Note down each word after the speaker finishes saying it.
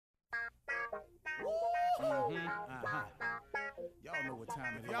Y'all know what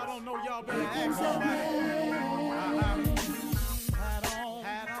time it is. Y'all don't know, y'all better ask somebody.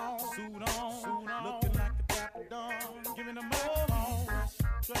 Hat on, suit on, looking like a dapper dog, giving them all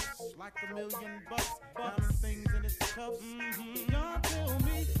dressed like $1,000,000, diamond things in its cuffs. Y'all tell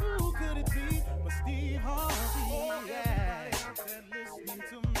me who could it be but Steve Harvey? Oh, yeah. Everybody out there listening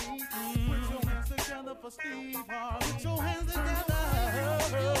to me, put your hands together for Steve Harvey. Put your hands together.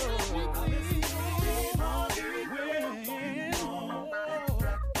 Steve Harvey,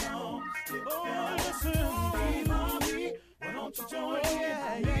 oh, listen, Steve Harvey, why don't you join in?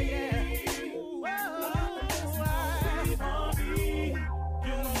 Yeah. Steve Harvey,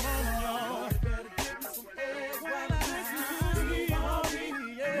 get him on, y'all. Better give me some eggs while I listen to Steve Harvey.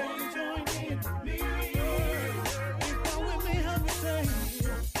 Yeah, won't you join in with me? If you're with me, help me say,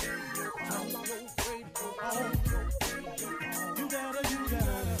 turn your radio on. You gotta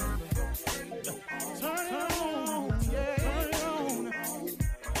turn it on, yeah. Turn it on.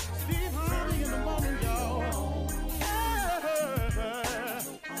 Steve Harvey in the morning, y'all.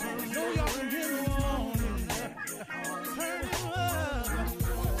 You know y'all can get it on. Turn it up.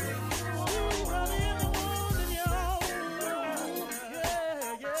 Steve Harvey in the morning, y'all. Yeah.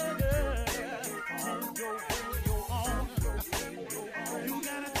 Turn your radio on. You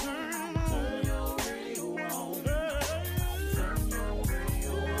gotta turn your radio on. Turn your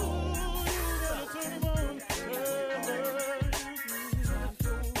radio on. You gotta turn it on.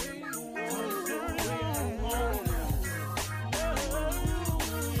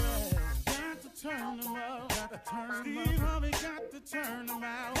 Turn them up, got to turn them up. Steve Harvey got to turn them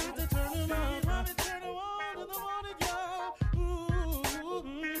out. Got to turn them up. Steve Harvey turn them on in the morning, y'all.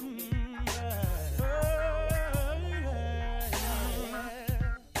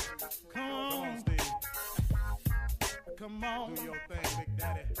 Come on, Steve. Come on, do your thing, Big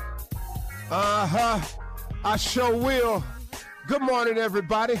Daddy. I sure will. Good morning,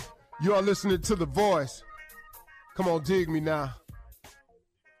 everybody. You are listening to The Voice. Come on, dig me now.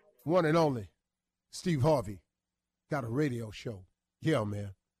 One and only. Steve Harvey got a radio show. Yeah,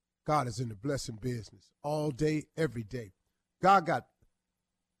 man. God is in the blessing business all day, every day. God got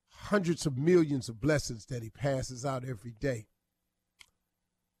hundreds of millions of blessings that he passes out every day.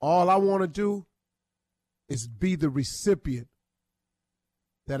 All I want to do is be the recipient,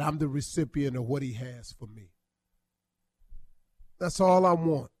 that I'm the recipient of what he has for me. That's all I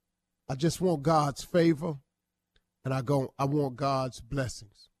want. I just want God's favor, and I want God's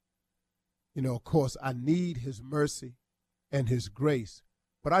blessings. You know, of course, I need his mercy and his grace,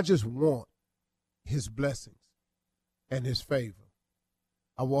 but I just want his blessings and his favor.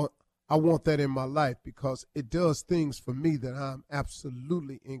 I want that in my life because it does things for me that I'm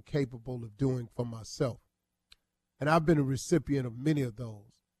absolutely incapable of doing for myself. And I've been a recipient of many of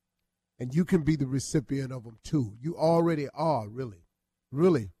those. And you can be the recipient of them too. You already are, really.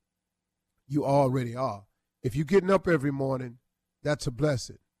 Really, you already are. If you're getting up every morning, that's a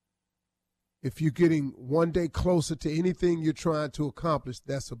blessing. If you're getting one day closer to anything you're trying to accomplish,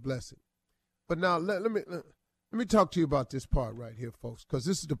 that's a blessing. But now let me talk to you about this part right here, folks, because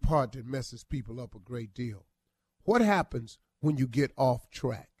this is the part that messes people up a great deal. What happens when you get off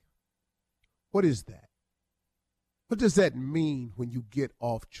track? What is that? What does that mean when you get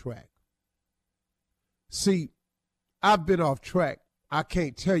off track? See, I've been off track, I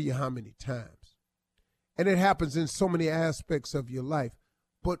can't tell you how many times. And it happens in so many aspects of your life.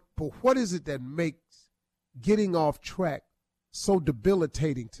 But what is it that makes getting off track so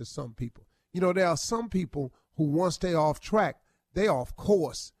debilitating to some people? You know, there are some people who once they're off track, they off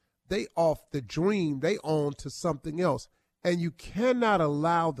course, they off the dream, they on to something else. And you cannot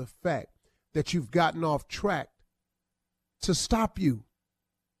allow the fact that you've gotten off track to stop you.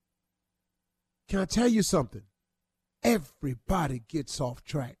 Can I tell you something? Everybody gets off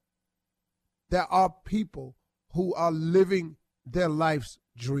track. There are people who are living their life's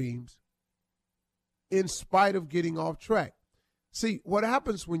dreams in spite of getting off track. See, what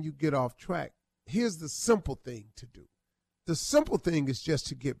happens when you get off track, here's the simple thing to do. The simple thing is just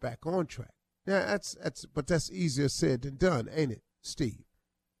to get back on track. Yeah, but that's easier said than done, ain't it, Steve?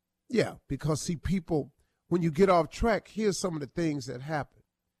 Yeah, because see, people, when you get off track, here's some of the things that happen.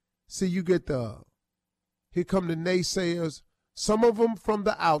 See, you get here come the naysayers, some of them from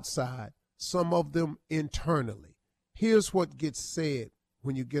the outside, some of them internally. Here's what gets said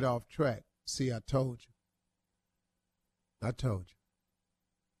when you get off track. See, I told you.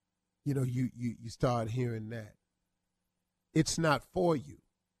 You know, you start hearing that. It's not for you.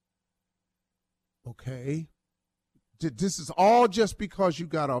 Okay? This is all just because you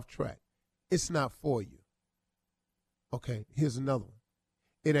got off track. It's not for you. Okay, here's another one.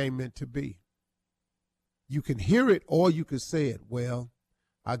 It ain't meant to be. You can hear it or you can say it. Well,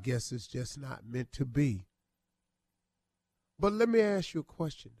 I guess it's just not meant to be. But let me ask you a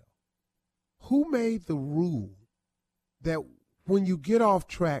question, though. Who made the rule that when you get off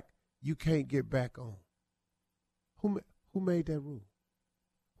track, you can't get back on? Who made that rule?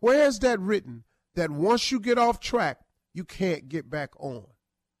 Where is that written that once you get off track, you can't get back on?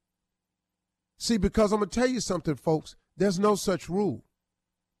 See, because I'm going to tell you something, folks, there's no such rule.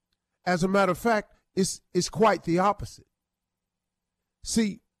 As a matter of fact, it's quite the opposite.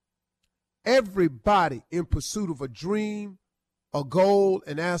 See, everybody in pursuit of a dream, a goal,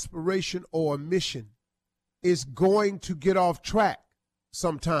 an aspiration, or a mission is going to get off track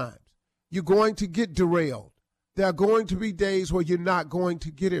sometimes. You're going to get derailed. There are going to be days where you're not going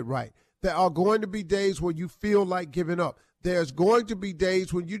to get it right. There are going to be days where you feel like giving up. There's going to be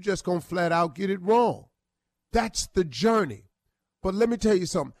days when you're just going to flat out get it wrong. That's the journey. But let me tell you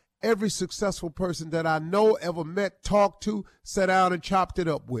something. Every successful person that I know, ever met, talked to, sat down and chopped it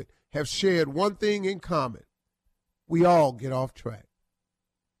up with have shared one thing in common. We all get off track.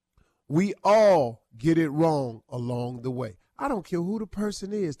 We all get it wrong along the way. I don't care who the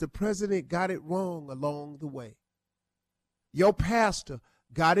person is. The president got it wrong along the way. Your pastor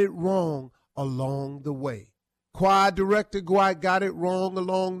got it wrong along the way. Choir director got it wrong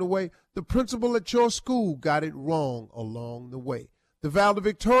along the way. The principal at your school got it wrong along the way. The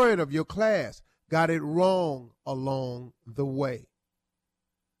valedictorian of your class got it wrong along the way.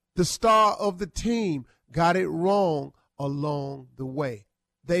 The star of the team got it wrong along the way.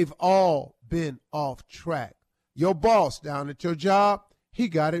 They've all been off track. Your boss down at your job, he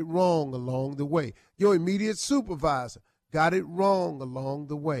got it wrong along the way. Your immediate supervisor got it wrong along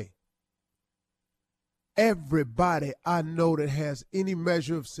the way. Everybody I know that has any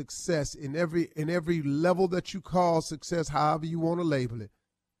measure of success in every level that you call success, however you want to label it,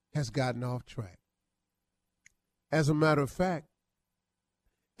 has gotten off track. As a matter of fact,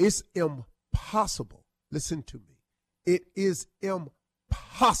 it's impossible. Listen to me. It is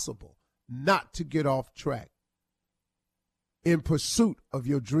impossible not to get off track in pursuit of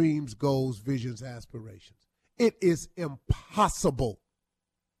your dreams, goals, visions, aspirations. It is impossible.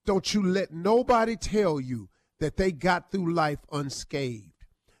 Don't you let nobody tell you that they got through life unscathed,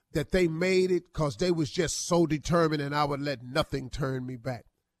 that they made it because they was just so determined and I would let nothing turn me back.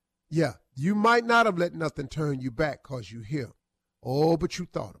 Yeah, you might not have let nothing turn you back because you're here. Oh, but you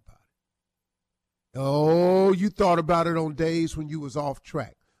thought about it. Oh, you thought about it on days when you was off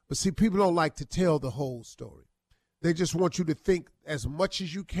track. But see, people don't like to tell the whole story. They just want you to think as much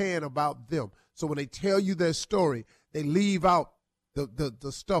as you can about them. So when they tell you their story, they leave out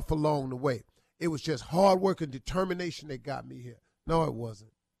the stuff along the way. It was just hard work and determination that got me here. No, it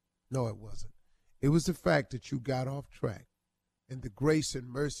wasn't. No, it wasn't. It was the fact that you got off track and the grace and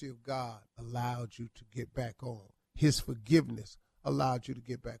mercy of God allowed you to get back on. His forgiveness allowed you to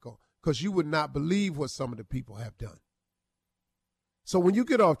get back on because you would not believe what some of the people have done. So when you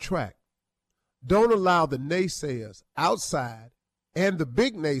get off track, don't allow the naysayers outside and the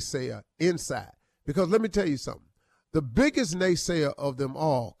big naysayer inside. Because let me tell you something. The biggest naysayer of them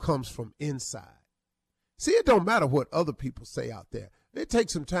all comes from inside. See, it don't matter what other people say out there. It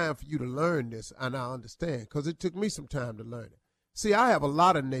takes some time for you to learn this, and I understand, because it took me some time to learn it. See, I have a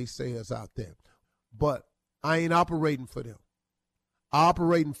lot of naysayers out there, but I ain't operating for them. I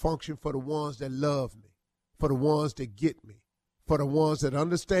operate and function for the ones that love me, for the ones that get me, for the ones that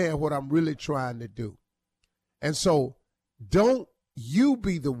understand what I'm really trying to do. And so don't you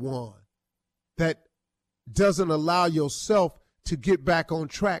be the one that doesn't allow yourself to get back on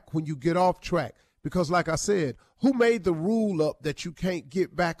track when you get off track. Because like I said, who made the rule up that you can't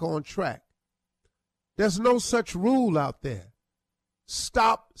get back on track? There's no such rule out there.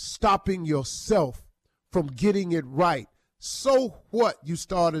 Stop stopping yourself from getting it right. So what? You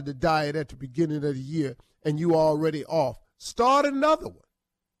started a diet at the beginning of the year and you already off. Start another one.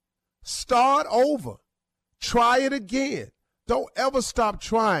 Start over. Try it again. Don't ever stop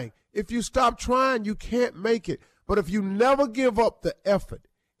trying. If you stop trying, you can't make it. But if you never give up the effort,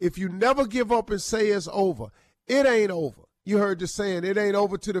 if you never give up and say it's over, it ain't over. You heard the saying, it ain't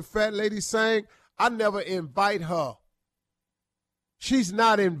over till the fat lady sang. I never invite her. She's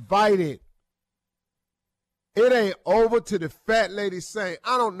not invited. It ain't over till the fat lady sang.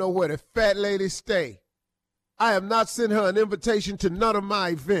 I don't know where the fat lady stay. I have not sent her an invitation to none of my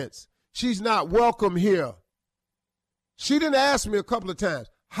events. She's not welcome here. She didn't ask me a couple of times,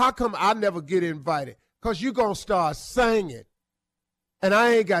 how come I never get invited? Because you're going to start singing. And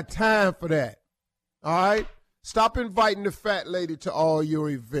I ain't got time for that. All right? Stop inviting the fat lady to all your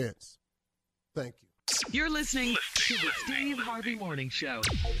events. Thank you. You're listening to the Steve Harvey Morning Show.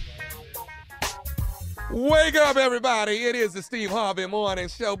 Wake up, everybody. It is the Steve Harvey Morning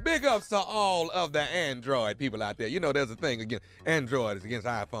Show. Big ups to all of the Android people out there. You know, there's a thing against Android is against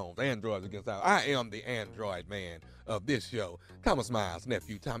iPhones. Android is against iPhones. I am the Android man of this show. Thomas Miles'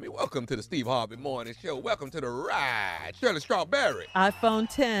 nephew, Tommy. Welcome to the Steve Harvey Morning Show. Welcome to the ride. Shirley Strawberry. iPhone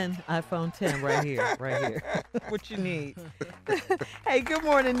 10 right here, right here. What you need. Hey, good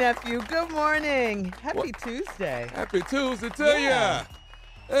morning, nephew. Good morning. Happy Tuesday. Happy Tuesday to ya.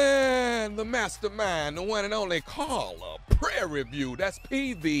 And the mastermind, the one and only Carla, Prairie View. That's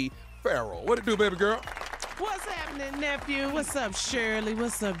PV Farrell. What it do, baby girl? What's happening, nephew? What's up, Shirley?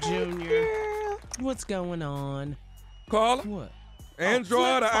 What's up, Junior? What's going on? Carla? What?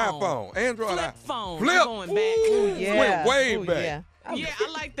 Android or phone. iPhone? Android Flip or phone. Flip. I'm going back. Ooh, yeah. Way Ooh, back. Yeah. Yeah,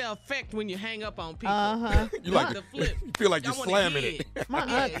 I like the effect when you hang up on people. Uh-huh. You like the flip. You feel like you're I wanna slamming hit. it. My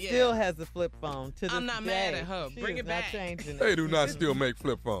aunt still has a flip phone to this I'm not day. mad at her. She Bring is it not back. changing it. They do not still make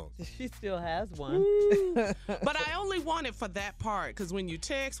flip phones. She still has one. But I only want it for that part, because when you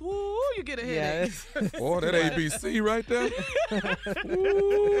text, woo, you get a Yeah. headache. Boy, that ABC right there.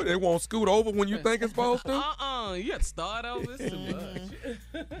 Ooh, they won't scoot over when you think it's supposed to. You got to start over. It's too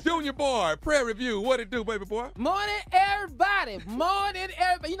much. Junior boy, Prairie View, what it do, baby boy? Morning, everybody. Morning,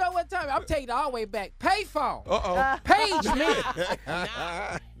 everybody. You know what time? I'm taking it all the way back. Payphone. Uh-oh. Page me.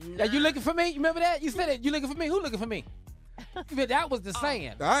 Nah. Now, you looking for me? You remember that? You said it. You looking for me? Who looking for me? That was the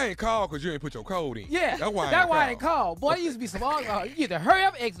saying. I ain't called because you ain't put your code in. Yeah. That's why I ain't called. Boy, there used to be some. You either hurry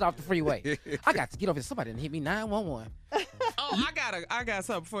up, exit off the freeway. I got to get over here. Somebody didn't hit me. 911. Oh, I got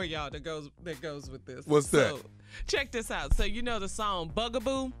something for y'all that goes with this. What's that? So, check this out. So you know the song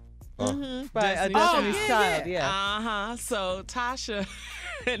Bugaboo? By Destiny's Destiny's Child. Child, yeah. Uh-huh. So Tasha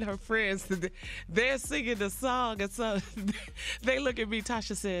and her friends, they're singing the song, and so they look at me.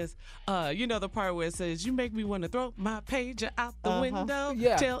 Tasha says, you know the part where it says, you make me want to throw my pager out the window.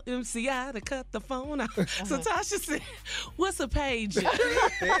 Yeah. Tell MCI to cut the phone out. So Tasha said, what's a pager?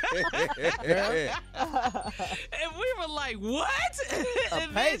 And we were like, what? And then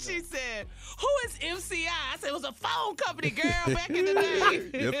pager? she said, who is MCI? I said, it was a phone company, girl, back in the day.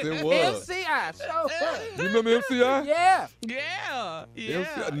 Yes, it was. MCI. So, You remember MCI? yeah. Yeah.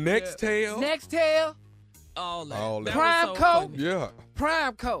 Nextel. Nextel. All that. All that. That Prime was so code. funny. Yeah.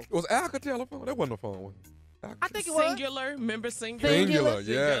 Prime code. Was Alcatel a phone? That wasn't a phone. Was it? I think it was. Singular. Remember Singular? Singular,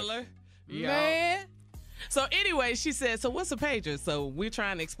 yeah. Singular. Yeah. Man. So anyway, she said, so what's a pager? So we're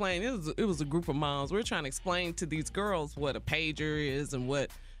trying to explain. It was a group of moms. We're trying to explain to these girls what a pager is and what.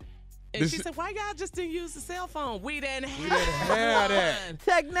 And she said, why y'all just didn't use the cell phone? We didn't have that.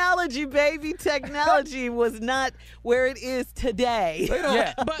 Technology, baby. Technology was not where it is today. They don't,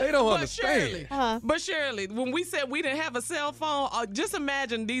 Yeah. they don't understand. But Shirley, when we said we didn't have a cell phone, just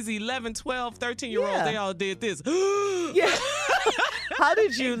imagine these 11, 12, 13-year-olds, Yeah. they all did this. Yeah. How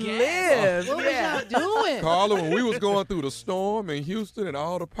did you live? What was y'all doing? Carla, when we was going through the storm in Houston and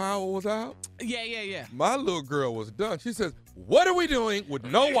all the power was out, Yeah. my little girl was done. She says, what are we doing with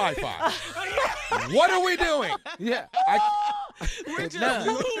no Wi-Fi? What are we doing? Yeah. We're just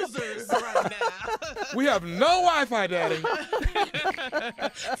losers right now. We have no Wi-Fi, Daddy.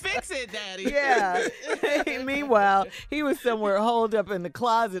 Fix it, Daddy. Yeah. Meanwhile, he was somewhere holed up in the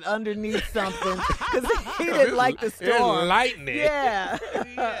closet underneath something because he didn't like the storm. Lightning. Yeah.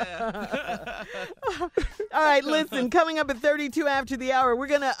 All right, listen, coming up at 32 after the hour, we're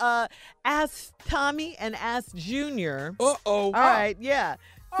going to ask Tommy and ask Junior. Uh-oh. All right, yeah.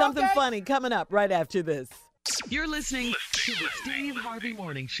 Something Okay. funny coming up right after this. You're listening to the Steve Harvey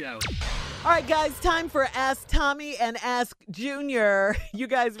Morning Show. All right, guys, time for Ask Tommy and Ask Junior. You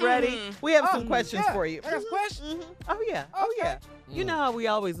guys ready? We have some questions for you. I got a question. Oh, yeah. Oh, yeah. You know how we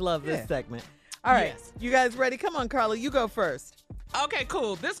always love this Yeah. segment. All right. Yes. You guys ready? Come on, Carla. You go first. Okay,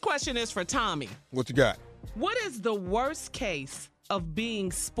 cool. This question is for Tommy. What you got? What is the worst case of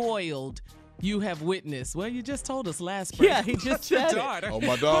being spoiled you have witnessed? Well, you just told us last break. Yeah, he just Your said it. daughter. Oh,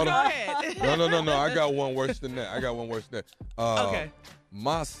 my daughter? Go ahead. No. I got one worse than that. Okay.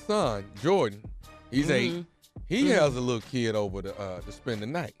 My son, Jordan, he's 8. He has a little kid over to spend the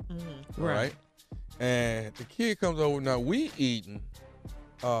night. Right. And the kid comes over. Now, we eating,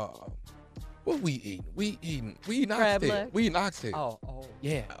 what we eating? We eating Crab oxtail. leg? We eating oxtail. Oh.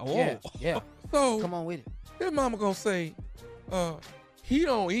 Yeah. Oh. Yeah. So, Come on with it. his mama gonna say, he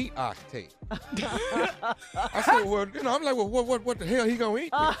don't eat oxtail. I said, well, I'm like, well, what the hell he gonna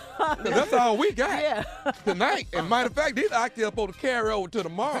eat? 'Cause that's all we got Yeah. tonight. And matter of fact, these oxtail supposed to carry over to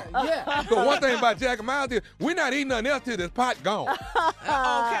tomorrow. Yeah. So one thing about Jack and Miles is we're not eating nothing else till this pot gone.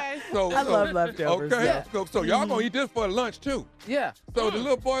 Okay. So, I love leftovers. Okay, Yeah. so y'all gonna eat this for lunch too. Yeah. So the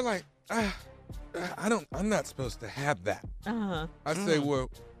little boy like, I'm not supposed to have that. Uh-huh. I say, well,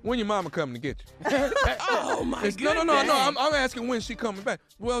 When your mama coming to get you? Oh my No, goodness. no. I'm asking when she coming back.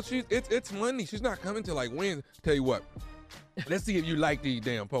 Well, it's Monday. She's not coming till like Wednesday. Tell you what. Let's see if you like these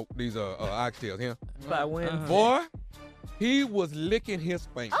damn oxtails here. By Wednesday. Boy, he was licking his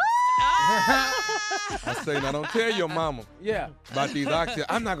finger. I say, now don't tell your mama Yeah. about these oxtails.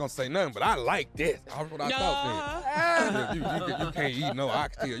 I'm not gonna say nothing, but I like this. That's what I thought. You can't eat no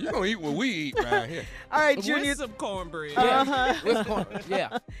oxtail. You gonna eat what we eat right here. All right, Junior. With some cornbread.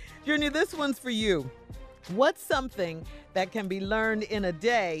 Yeah. Junior, this one's for you. What's something that can be learned in a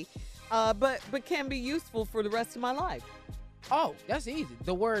day, but can be useful for the rest of my life? Oh, that's easy.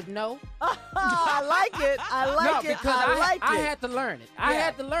 The word no. I like it. I like No, it. because I like I it. had to learn it. I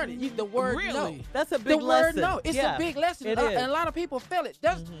had to learn it. The word no. Really? That's a The big word lesson. no. It's Yeah, a big lesson. It And is. a lot of people feel it.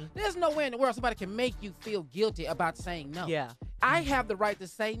 There's no way in the world somebody can make you feel guilty about saying no. Yeah. I have the right to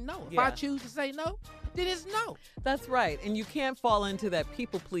say no. If Yeah. I choose to say no, then it's no. That's right. And you can't fall into that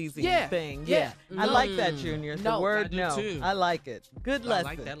people-pleasing Yeah, thing. yeah. I like that, Junior. No, the word I do no. too. I like it. Good I lesson.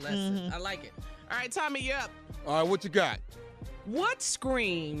 like that lesson. I like it. All right, Tommy, you up. All right, what you got? What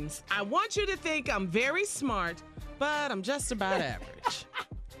screams, I want you to think I'm very smart, but I'm just about average?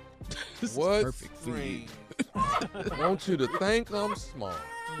 What screams? I want you to think I'm smart,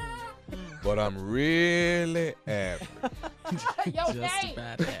 but I'm really average. Yo, Just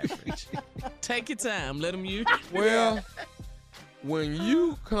about average. Take your time. Let them use. Well, when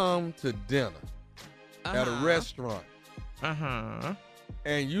you come to dinner at a restaurant Uh-huh.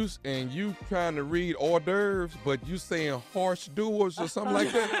 and you trying to read hors d'oeuvres, but you saying harsh doers or something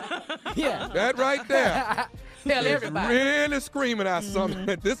like that, Yeah. that right there Tell is everybody. really screaming out something.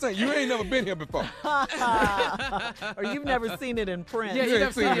 You ain't never been here before. Or you've never seen it in print. Yeah, You you ain't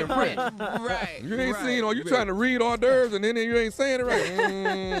never seen seen it it in print. Right. You ain't right. seen, or you trying to read hors d'oeuvres and then you ain't saying it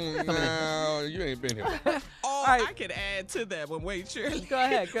right. No, you ain't been here. Oh, right. I could add to that one. Wait, Shirley. Go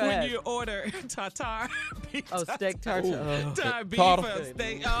ahead, go when ahead. you order tartare. Oh, steak tartare. Tartare beef Tartar. or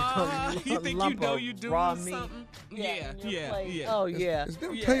steak. Oh, you think you lump know of you doing raw meat. something? in Yeah, your yeah, plate. yeah. Oh, yeah. It's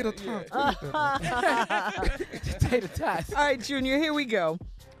them Yeah, tater yeah. tots. Potato tots. All right, Junior, here we go.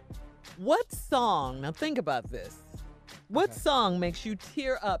 What song, now think about this. What song makes you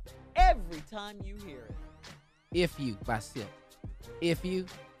tear up every time you hear it? If You by Silk. If You.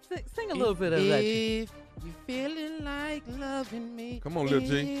 Sing a little bit of that. If you feeling like loving me. Come on, Lil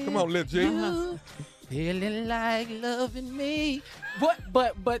G. Come on, Lil G. You feeling like loving me.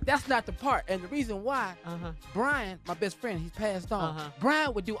 But that's not the part. And the reason why, Brian, my best friend, he's passed on.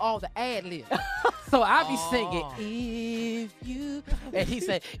 Brian would do all the ad libs. So I be singing, if you, and he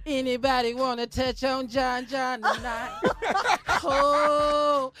said, anybody wanna touch on John tonight?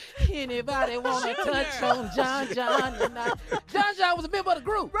 Oh, anybody wanna touch on John tonight? John was a member of the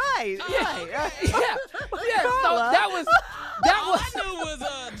group. Right. Yeah, Right. yeah. So that was All I knew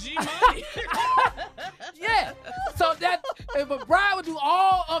was G Money. yeah. So but Brian would do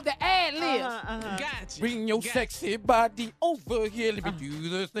all of the ad libs. Gotcha. Bring your Gotcha. sexy body over here. Let me do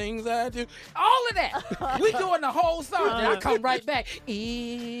the things I do. All of that. We doing the whole song. And I come right back.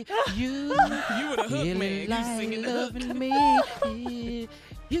 If you You were the hook feeling man. You like singing the hook. loving me, if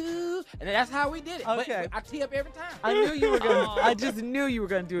you. And that's how we did it. Okay. But I tee up every time. I knew you were going to, I just knew you were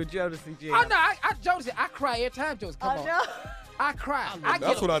going to do a Jodeci jam. Oh, no. Jodeci, I cry every time Jodeci come on. know. I cry.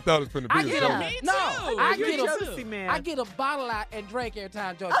 That's what I thought it was finna be. I get Yeah. a, Me no, too. I You're get a, Jodeci man. I get a bottle out and drink every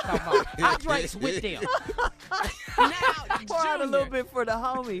time George come on. I drinks with them. Now, Pour out a Junior, little bit for the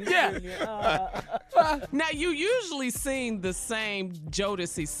homies. Yeah. Junior. Now you usually sing the same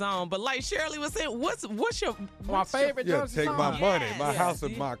Jodeci song, but like Shirley was saying, what's your My favorite Yeah, Jodeci take song. my money, my Yes. house,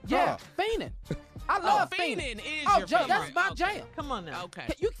 and my car. Yeah, Fiendin'. I love Fiendin' Fiendin'. is Oh, your favorite. that's my Okay. jam. Come on now. Okay.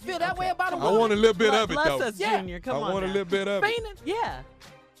 You feel that way about a I woman? want a little bit of it, Bless though. us, Yeah. Junior. I Come on want a now. little bit of it. Fiendin'. Yeah.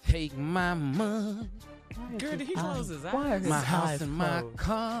 Take my money, Girl, did he close his eyes? Why are his my house eyes and my closed?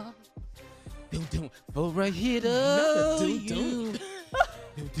 car. For a hit of Not a you. doo-doo.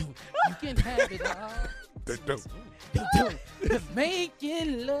 You can have it all. Just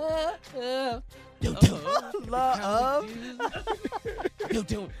making love. Love.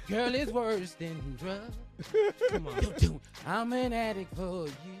 Girl, it's worse than drugs. Come on. I'm an addict for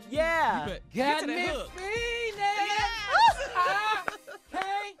you. Yeah. But Got get to that me hook. feeling. I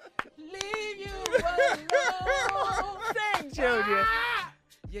can't leave you alone. Sing, Junior.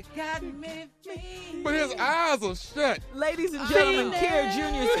 You got me feeling. But his eyes are shut. Ladies and gentlemen, Kier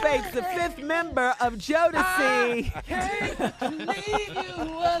Junior Spates, the fifth member of Jodeci. Can't leave you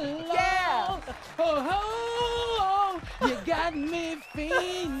alone. Yeah. Oh, you got me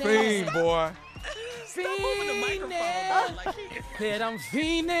feeling. Fiend, boy. moving the microphone. Like Said I'm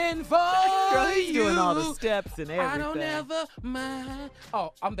fiending for Girl, he's you. doing all the steps and everything. I don't ever mind.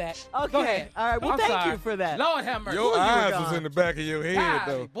 Oh, I'm back. Okay. Go ahead. All right. Well, I'm thank sorry. you for that. Lord have mercy. Your eyes was gone. in the back of your head,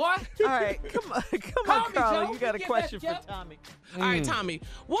 Golly, though. boy. All right. Come on, Call me, Carla. Joe. You got a Get question that, for Jeff. Tommy. All right, Tommy,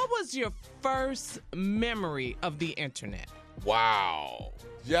 what was your first memory of the internet? Wow.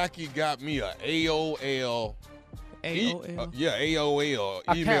 Jackie got me a AOL. AOL? Yeah, AOL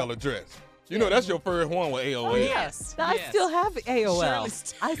A email cat. address. You know, that's your first one with AOL. Yes. I yes. still have AOL. Shirley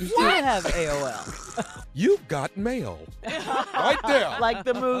still- I still have AOL. You've got mail. Right there. Like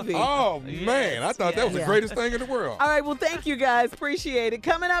the movie. Oh, man. I thought that was the yes. greatest thing in the world. All right, well, thank you guys. Appreciate it.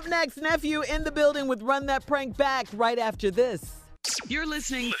 Coming up next, Nephew in the building with Run That Prank Back right after this. You're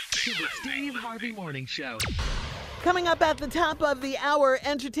listening to the Steve Harvey Morning Show. Coming up at the top of the hour,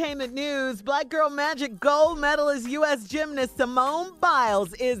 entertainment news. Black Girl Magic gold medalist U.S. gymnast Simone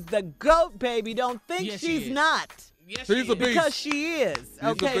Biles is the GOAT, baby. Don't think Yes, she she's is. not. Yes, She's she a is. beast. Because she is. a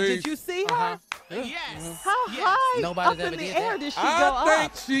Okay, did beast. you see her? Yes. How yes. high Nobody's up ever in the did air that. did she go I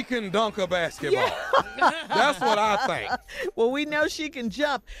think up? she can dunk a basketball. That's what I think. Well, we know she can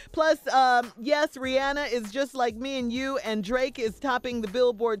jump. Plus, yes, Rihanna is just like me and you, and Drake is topping the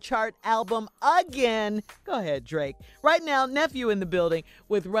Billboard chart album again. Go ahead, Drake. Right now, Nephew in the building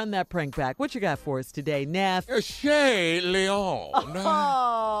with Run That Prank Back. What you got for us today, Neff? Chez Leon.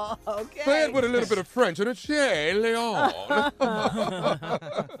 Oh, okay. Say it with a little bit of French in it. Chez Leon.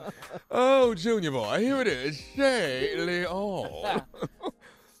 Oh, Junior boy, here it is. Chez Leon.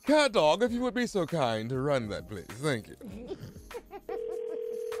 Cat dog, if you would be so kind to run that, please. Thank you.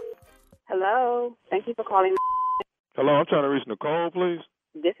 Hello. Thank you for calling. Hello, I'm trying to reach Nicole, please.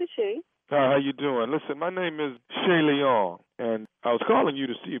 This is she. Hi, how you doing? Listen, my name is Shay Leon, and I was calling you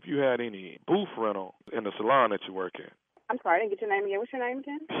to see if you had any booth rental in the salon that you work in. I'm sorry, I didn't get your name again. What's your name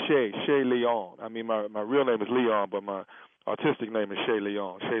again? Shay Leon. I mean, my real name is Leon, but my artistic name is Shay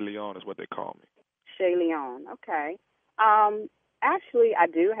Leon. Shay Leon is what they call me. Shay Leon. Okay. Actually, I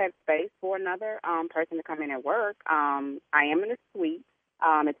do have space for another person to come in and work. I am in a suite.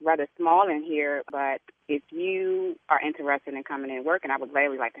 It's rather small in here, but if you are interested in coming in and working, I would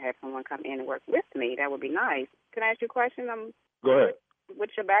gladly like to have someone come in and work with me. That would be nice. Can I ask you a question? Go ahead.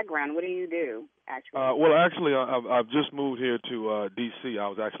 What's your background? What do you do, actually? Well, actually, I've just moved here to D.C. I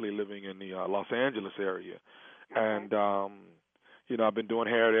was actually living in the Los Angeles area, and you know, I've been doing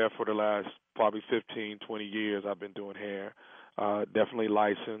hair there for the last probably 15, 20 years. I've been doing hair, definitely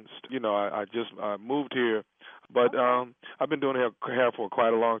licensed. You know, I just moved here, but I've been doing hair for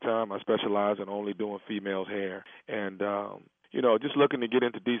quite a long time. I specialize in only doing females' hair, and you know, just looking to get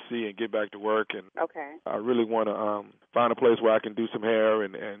into D.C. and get back to work. And Okay. I really want to find a place where I can do some hair,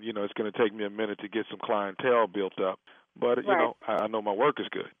 and you know, it's going to take me a minute to get some clientele built up. But, you know, I know my work is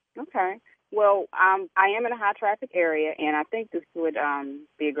good. Okay. Well, I am in a high traffic area, and I think this would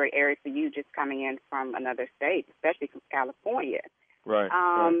be a great area for you just coming in from another state, especially from California. Right.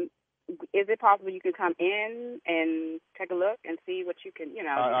 Is it possible you could come in and take a look and see what you can, you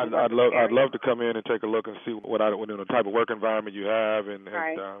know? I'd love to come in and take a look and see what the type of work environment you have, and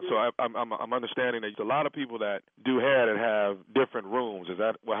so I'm understanding that there's a lot of people that do hair that have different rooms. Is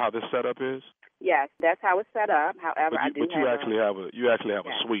that how this setup is? Yes, that's how it's set up. However, you actually have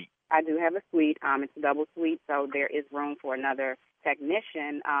a suite. I do have a suite. It's a double suite, so there is room for another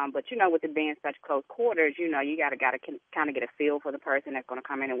technician. But you know, with it being such close quarters, you know, you gotta kind of get a feel for the person that's going to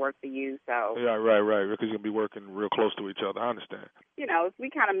come in and work for you. So yeah, right, because you're gonna be working real close to each other. I understand. You know, if we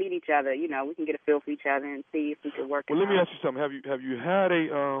kind of meet each other, you know, we can get a feel for each other and see if we can work. Well, let me ask you something. Have you had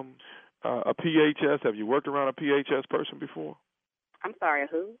a PHS? Have you worked around a PHS person before? I'm sorry,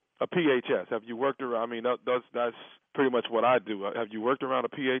 who? A PHS. Have you worked around? I mean, that's pretty much what I do. Have you worked around a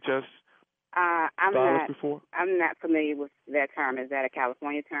PHS stylist before? I'm not familiar with that term. Is that a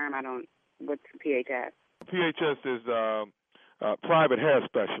California term? What's PHS? PHS is private hair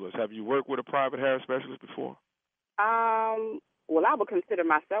specialist. Have you worked with a private hair specialist before? Well, I would consider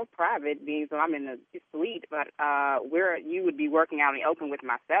myself private, being so I'm in the suite, but where you would be working out in the open with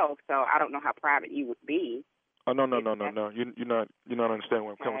myself, so I don't know how private you would be. Oh no! You're not understanding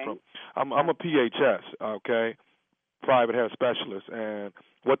where I'm coming from. I'm a PHS, okay, private hair specialist, and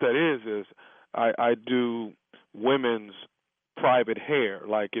what that is I do women's private hair,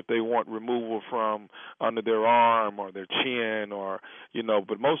 like if they want removal from under their arm or their chin, or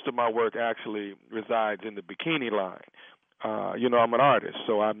but most of my work actually resides in the bikini line. You know, I'm an artist,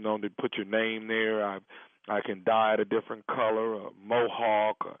 so I'm known to put your name there. I can dye it a different color, a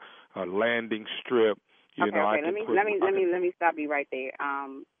mohawk, a landing strip. Let me stop you right there.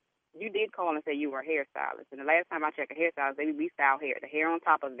 You did call and say you were a hairstylist, and the last time I checked a hairstylist, they style hair, the hair on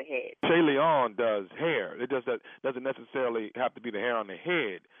top of the head. Shay Leon does hair. It doesn't necessarily have to be the hair on the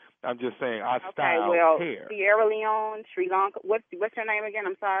head. I'm just saying I style hair. Sierra Leone, Sri Lanka. What's your name again?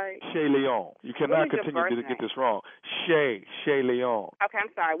 I'm sorry. Shay Leon. You cannot continue to get this wrong. Shay Leon. Okay,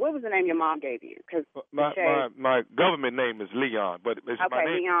 I'm sorry. What was the name your mom gave you? Because my government name is Leon, but it's my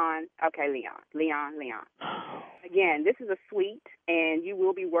name. Leon. Okay, Leon. Again, this is a suite, and you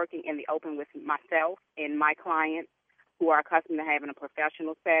will be working in the open with myself and my clients who are accustomed to having a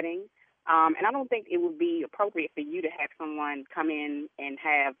professional setting. And I don't think it would be appropriate for you to have someone come in and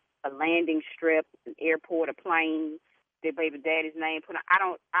have a landing strip, an airport, a plane, their baby daddy's name put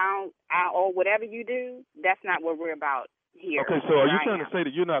on. Or whatever you do, that's not what we're about here. Okay, so are you trying to say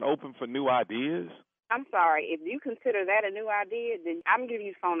that you're not open for new ideas? I'm sorry. If you consider that a new idea, then I'm giving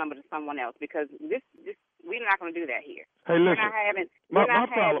you the phone number to someone else because this we're not going to do that here. Hey, listen. My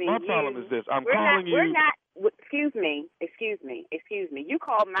problem is this. I'm calling you. We're not. Excuse me. You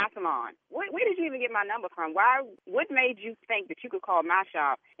called my salon. Where did you even get my number from? What made you think that you could call my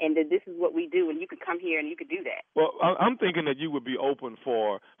shop and that this is what we do and you could come here and you could do that? Well, I'm thinking that you would be open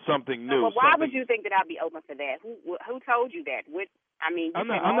for something new. Well, why would you think that I'd be open for that? Who told you that? I'm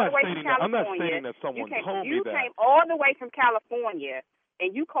not stating that someone told me that. You came all the way from California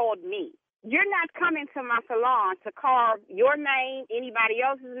and you called me. You're not coming to my salon to carve your name, anybody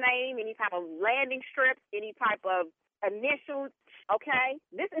else's name, any type of landing strips, any type of initials, okay?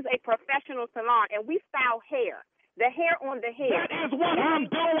 This is a professional salon, and we style hair. The hair on the head. That is what I'm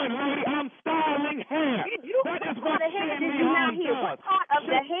doing, lady. I'm styling hair. That is what Shay Leon does. What part of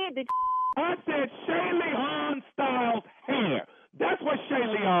the head did you... I said Shay Leon styles hair. That's what Shay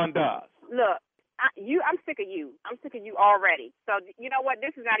Leon does. Look. I'm sick of you. I'm sick of you already. So, you know what?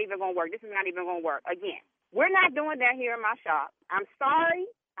 This is not even going to work. Again, we're not doing that here in my shop. I'm sorry.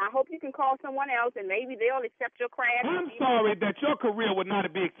 I hope you can call someone else, and maybe they'll accept your craft. I'm sorry that your career would not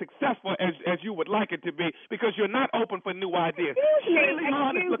be as successful as you would like it to be because you're not open for new ideas. Excuse me.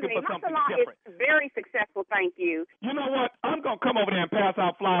 For something my salon different. is very successful, thank you. You know what? I'm going to come over there and pass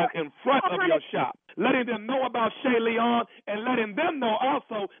out flyers in front of your shop, letting them know about Shay Leon and letting them know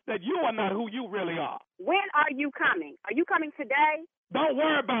also that you are not who you really are. When are you coming? Are you coming today? Don't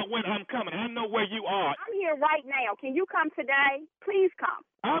worry about when I'm coming. I know where you are. I'm here right now. Can you come today? Please come.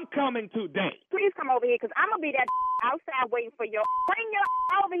 I'm coming today. Please come over here because I'm going to be that outside waiting for your... Bring your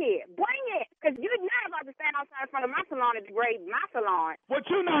over here. Bring it. Because you're not about to stand outside in front of my salon and degrade my salon. What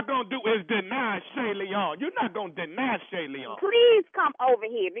you're not going to do is deny Shay Leon. You're not going to deny Shay Leon. Please come over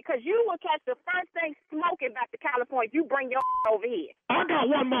here because you will catch the first thing smoking back to California if you bring your over here. I got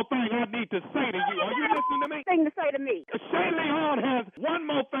one more thing I need to say to you. Are you listening to me? Thing to say to me. Shay Leon has one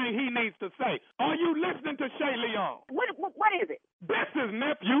more thing he needs to say. Are you listening to Shay Leon? What is it? This is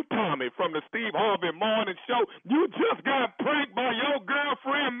nephew Tommy from the Steve Harvey Morning Show. You just got pranked by your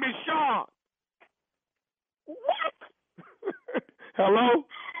girlfriend, Michonne. What? Hello?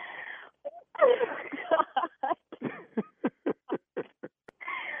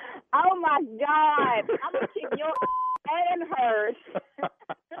 Oh, my God. I'm going to kick your and hers.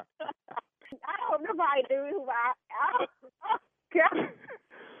 I hope nobody do God.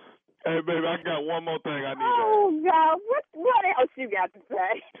 Hey, baby, I got one more thing I need to ask. God. What else you got to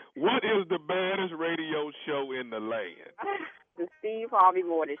say? What is the baddest radio show in the land? The Steve Harvey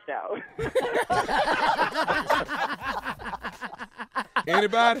Morning Show.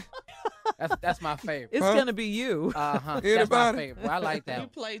 Anybody? That's my favorite. It's gonna be you. Anybody? That's my favorite. I like that. You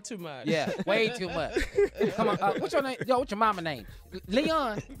play too much. Yeah, way too much. Come on. What's your name? Yo, what's your mama name?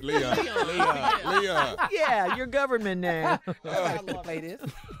 Leon. Leon. Yeah, your government name. Play this.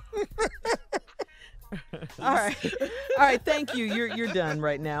 All right. Thank you. You're done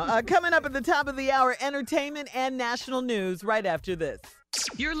right now. Coming up at the top of the hour, entertainment and national news. Right after this.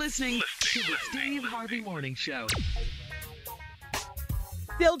 You're listening to the Steve Harvey Morning Show.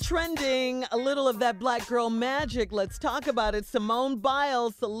 Still trending, a little of that black girl magic. Let's talk about it. Simone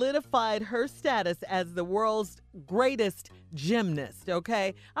Biles solidified her status as the world's greatest gymnast,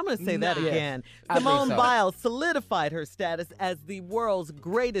 okay? I'm going to say that again. Simone Biles solidified her status as the world's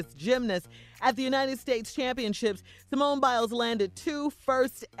greatest gymnast. At the United States Championships, Simone Biles landed 2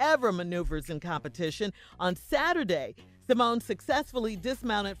 first-ever maneuvers in competition. On Saturday, Simone successfully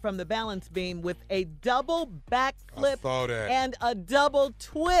dismounted from the balance beam with a double backflip and a double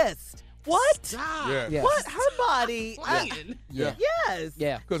twist. What? Stop. Yeah. What? Her body. Yeah. Yes.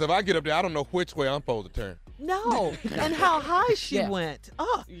 Yeah. Because if I get up there, I don't know which way I'm supposed to turn. No. And how high she went.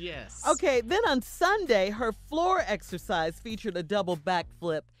 Oh. Yes. Okay, then on Sunday, her floor exercise featured a double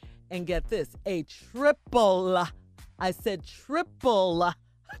backflip. And get this, a triple. I said triple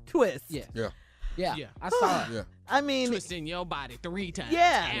twist. Yeah. I saw it. Yeah. I mean, Twisting your body 3 times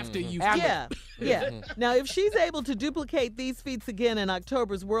Yeah. after you yeah. Now, if she's able to duplicate these feats again in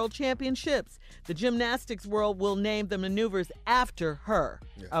October's World Championships, the gymnastics world will name the maneuvers after her.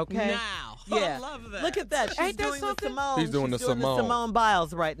 Okay? Now. Yeah. I love that. Look at that. She's Ain't that doing the something? Simone. She's doing the Simone. Simone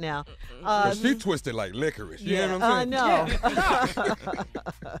Biles right now. But she twisted like licorice. You know what I'm saying?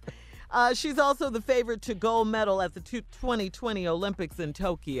 No. She's also the favorite to gold medal at the 2020 Olympics in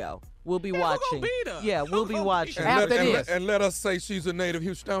Tokyo. We'll be watching. Who gonna beat her? Yeah, we'll be watching. And let us say she's a native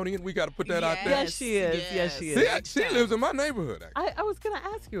Houstonian. We got to put that out there. Yes, she is. Yes, she See, is. she lives in my neighborhood. I was going to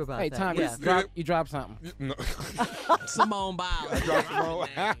ask you about Hey, that. Tom, Yeah. you dropped something. No. Simone Biles.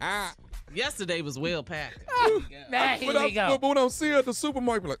 But Yesterday was well packed. Nah, here we go. when I see her at the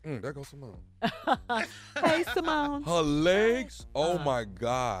supermarket, be like, there goes Simone. Hey, Simone. Her legs, oh my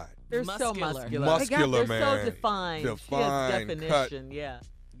God. They're so muscular. Muscular, They're man. so defined. She has Defined, definition. Yeah.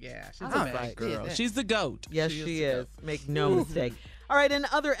 Yeah, she's Oh, a bad right. girl. Yeah. She's the GOAT. Yes, she is. Make no mistake. All right, in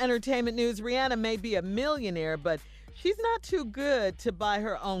other entertainment news, Rihanna may be a millionaire, but she's not too good to buy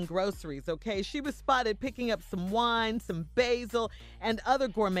her own groceries, okay? She was spotted picking up some wine, some basil, and other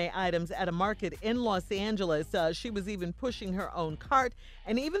gourmet items at a market in Los Angeles. She was even pushing her own cart.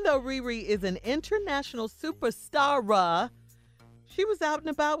 And even though Riri is an international superstar, she was out and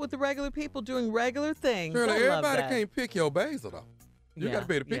about with the regular people doing regular things. Shirley, I love everybody that. can't pick your basil, though. You got to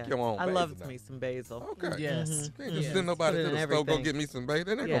be able to pick your own I basil. love now. me some basil. Okay. Yes. You can't just Yes. send nobody Put it to in the store, go everything. get me some basil.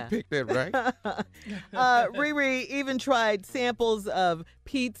 They're not Yeah. going to pick that right. Riri even tried samples of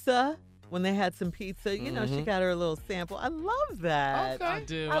pizza when they had some pizza. You know, she got her a little sample. I love that. Okay. I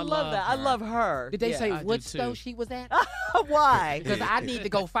do. I love that. I her. love her. Did they Yeah. say I do what too. store she was at? Why? Because I need to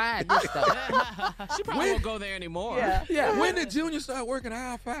go find this stuff. She probably won't go there anymore. Yeah. Yeah. When did Junior start working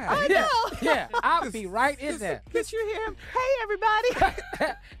aisle 5? I know. Yeah, I'll be right in there. Did you hear him? Hey, everybody.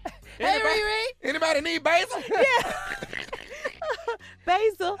 Hey, Riri. Anybody need basil?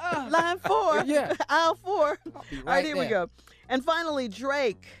 Basil, line 4. Yeah. Aisle 4. be All right, right here we there. go. And finally,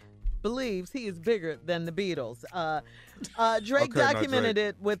 Drake believes he is bigger than the Beatles. Drake Okay, now, documented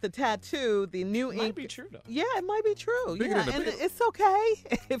it with a tattoo. The new It might ink. be true, though. Yeah, it might be true. Bigger yeah, than the and Beatles. it's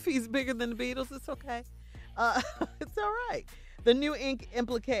okay if he's bigger than the Beatles. It's okay. It's all right. The new ink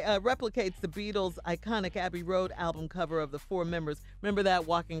replicates the Beatles' iconic Abbey Road album cover of the 4 members. Remember that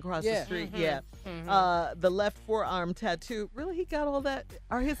walking across the street? Yeah. The left forearm tattoo. Really, he got all that?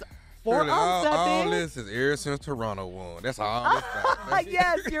 Are his Shirley, forearms that all big? this is ever since Toronto won. That's all this about.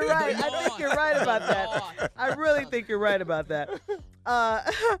 Yes, you're right. I think you're right about that. I really think you're right about that.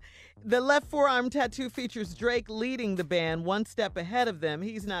 The left forearm tattoo features Drake leading the band one step ahead of them.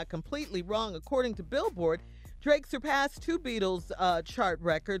 He's not completely wrong. According to Billboard, Drake surpassed 2 Beatles chart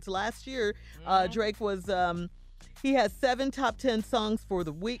records. Last year, Drake was... he has 7 top 10 songs for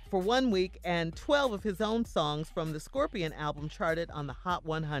 1 week, and 12 of his own songs from the Scorpion album charted on the Hot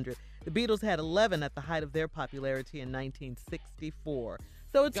 100. The Beatles had 11 at the height of their popularity in 1964.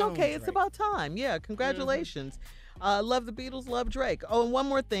 So it's okay. It's about time. Yeah, congratulations. Love the Beatles, love Drake. Oh, and one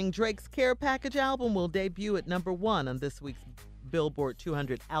more thing. Drake's Care Package album will debut at #1 on this week's Billboard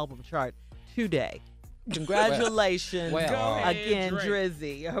 200 album chart today. Congratulations Well, Go ahead, again, Drake.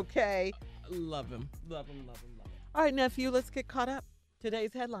 Drizzy. Okay. Love him. Love him. Love him. Love him. All right, nephew, let's get caught up.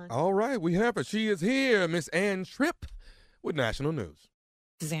 Today's headline. All right, we have her. She is here, Miss Ann Tripp with National News.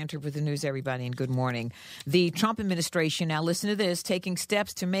 This is Ann Tripp with the news, everybody, and good morning. The Trump administration, now listen to this, taking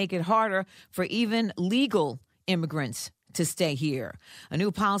steps to make it harder for even legal immigrants to stay here. A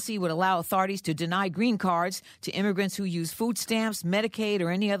new policy would allow authorities to deny green cards to immigrants who use food stamps, Medicaid, or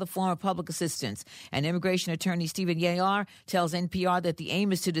any other form of public assistance. And immigration attorney Stephen Yayar tells NPR that the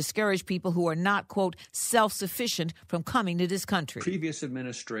aim is to discourage people who are not, quote, self-sufficient from coming to this country. Previous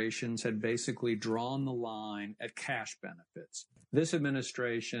administrations had basically drawn the line at cash benefits. This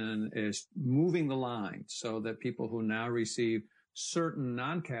administration is moving the line so that people who now receive certain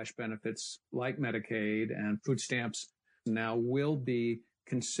non-cash benefits like Medicaid and food stamps now will be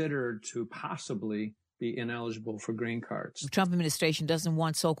considered to possibly be ineligible for green cards. The Trump administration doesn't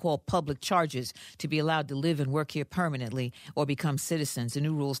want so-called public charges to be allowed to live and work here permanently or become citizens. The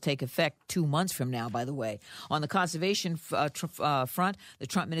new rules take effect 2 months from now, by the way. On the conservation front, the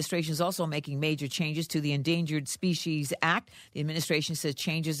Trump administration is also making major changes to the Endangered Species Act. The administration says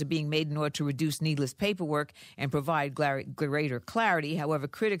changes are being made in order to reduce needless paperwork and provide greater clarity. However,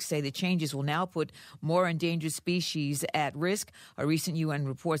 critics say the changes will now put more endangered species at risk. A recent UN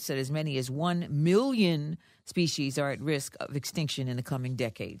report said as many as 1 million species are at risk of extinction in the coming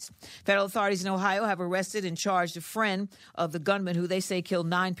decades. Federal authorities in Ohio have arrested and charged a friend of the gunman who they say killed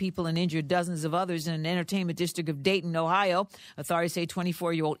 9 people and injured dozens of others in an entertainment district of Dayton, Ohio. Authorities say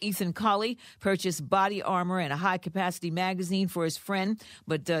 24-year-old Ethan Colley purchased body armor and a high-capacity magazine for his friend,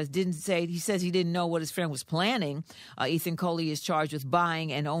 but he says he didn't know what his friend was planning. Ethan Colley is charged with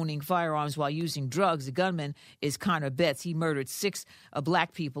buying and owning firearms while using drugs. The gunman is Connor Betts. He murdered 6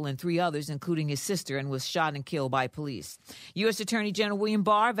 black people and 3 others, including his sister, and was shot and killed by police. U.S. Attorney General William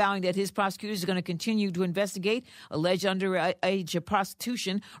Barr vowing that his prosecutors are going to continue to investigate alleged underage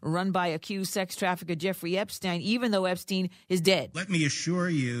prostitution run by accused sex trafficker Jeffrey Epstein, even though Epstein is dead. Let me assure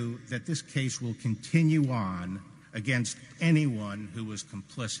you that this case will continue on against anyone who was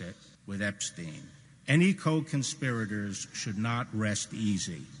complicit with Epstein. Any co-conspirators should not rest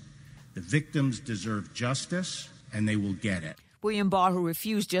easy. The victims deserve justice, and they will get it. William Barr, who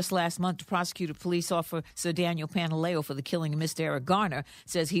refused just last month to prosecute a police officer Daniel Pantaleo for the killing of Mr. Eric Garner,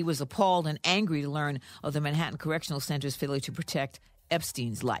 says he was appalled and angry to learn of the Manhattan Correctional Center's failure to protect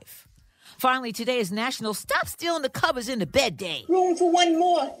Epstein's life. Finally, today is National Stop Stealing the Covers in the Bed Day. Room for one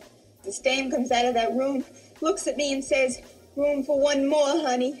more. The dame comes out of that room, looks at me and says, room for one more,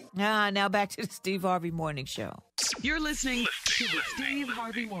 honey. Now back to the Steve Harvey Morning Show. You're listening to the Steve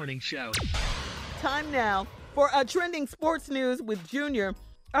Harvey Morning Show. Time now for trending sports news with Junior.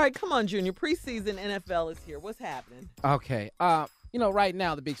 All right, come on, Junior. Preseason NFL is here. What's happening? Okay. Right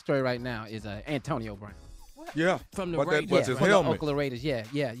now, the big story right now is Antonio Brown. What? Yeah. From the Raiders. Raiders. His From the helmet. Oakland Raiders.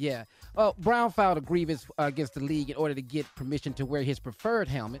 Yeah. Brown filed a grievance against the league in order to get permission to wear his preferred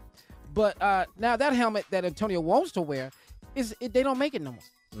helmet. But now that helmet that Antonio wants to wear, they don't make it no more.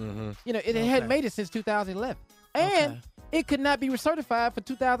 Mm-hmm. It hadn't made it since 2011. And it could not be recertified for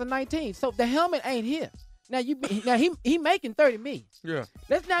 2019. So the helmet ain't his. Now he making $30 million. Yeah.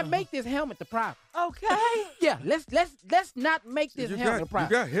 Let's not make this helmet the problem. Okay. Yeah, let's not make this helmet the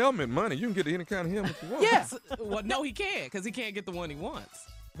problem. You got helmet money. You can get any kind of helmet you want. Yeah. Well, no, he can't, because he can't get the one he wants.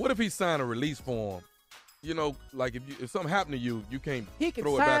 What if he signed a release form? Like if something happened to you, you can't He can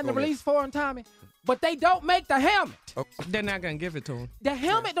throw it back sign the on release form, Tommy, but they don't make the helmet. They're not going to give it to him. The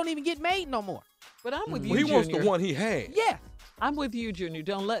helmet don't even get made no more. But I'm with you, Well, he Junior. wants the one he had. Yeah. I'm with you, Junior.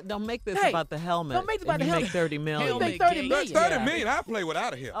 Don't make this Hey, about the helmet. don't make it about and the you helmet. Make $30 million. You make $30 million. $30 million, I play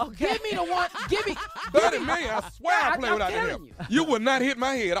without a helmet. Okay. Give me the one. Give me $30 million, I swear I play I'm without a telling helmet. you. You will not hit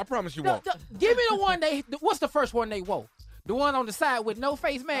my head. I promise you won't. Give me the one what's the first one they wore? The one on the side with no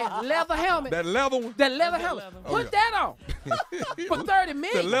face mask, leather helmet. That leather one? That leather helmet. Put that on for $30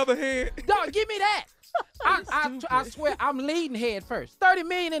 million. The leather head? Dog, give me that. I swear I'm leading head first. $30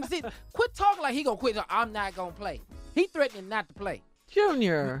 million in the season. Quit talking like he gonna quit. I'm not gonna play. He threatening not to play.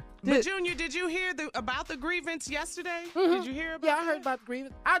 Junior. But Junior, did you hear about the grievance yesterday? Mm-hmm. Did you hear about Yeah, I heard about the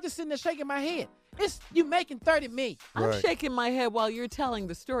grievance. I just sitting there shaking my head. You making $30 million. I'm shaking my head while you're telling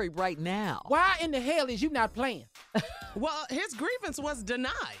the story right now. Why in the hell is you not playing? Well, his grievance was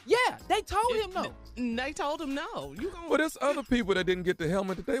denied. Yeah, they told him no. They told him no. Well, there's other people that didn't get the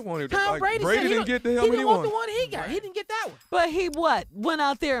helmet that they wanted. Tom Like, Brady Brady said didn't get the helmet he didn't want wanted. the one he got. He didn't get that one. But he went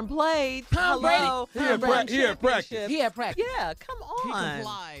out there and played. Tom Hello. He had practice. He had practice. Yeah, come He on.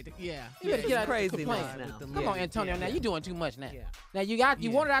 complied. Yeah. You better get out crazy there now. complaining. Come on, Antonio. Now you're doing too much now. Yeah. Now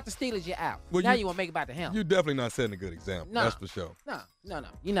you wanted out the Steelers, you're out. Well, now you- you want to make it about the helmet. You're definitely not setting a good example. No. That's for sure. No.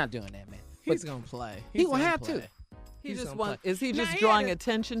 You're not doing that, man. He's going to play. He gonna have to. He just gonna play. is he Now, just he drawing had a-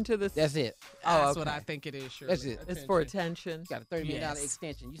 attention to this? That's it. That's okay. what I think it is, sure. That's it. It's for attention. You got a $30 million Yes.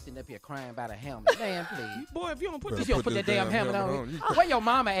 extension. You sitting up here crying about a helmet. Man, please. Boy, if you don't put Better this, You don't put this that damn helmet helmet on. on. Where your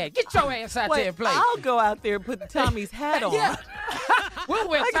mama at? Get your ass out there Wait, and play. I'll go out there and put Tommy's hat on. Yeah. We'll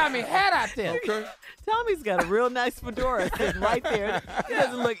wear Tommy's hat out there. Okay. Tommy's got a real nice fedora sitting right there. It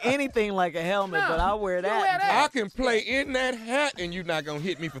doesn't look anything like a helmet, No, but I'll wear you that. wear that. I can play in that hat, and you're not gonna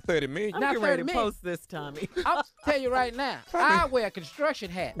hit me for $30 million. I'm Not getting ready 30 to minutes. post this, Tommy. I'll tell you right now. I wear a construction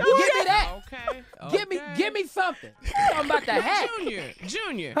hat. Give me that. Okay. Give me something. I'm about the hat.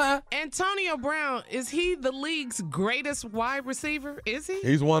 Junior. Huh? Antonio Brown, is he the league's greatest wide receiver? Is he?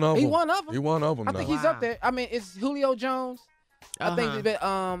 He's one of them. He one of them. He one of them I now. think he's up there. I mean, it's Julio Jones.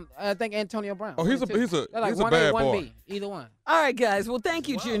 I think Antonio Brown. Oh, he's a They're like he's a 1A, bad 1B, boy. either one. All right, guys. Well, thank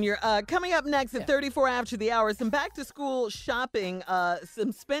you, Junior. Coming up next at 34 after the hour, some back-to-school shopping.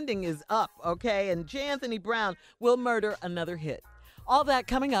 Some spending is up, okay? And J. Anthony Brown will murder another hit. All that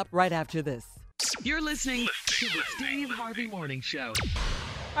coming up right after this. You're listening to the Steve Harvey Morning Show.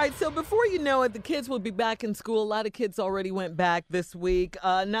 All right, so before you know it, the kids will be back in school. A lot of kids already went back this week.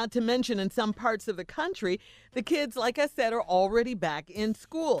 Not to mention, in some parts of the country, the kids, like I said, are already back in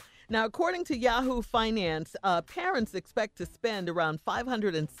school. Now, according to Yahoo Finance, parents expect to spend around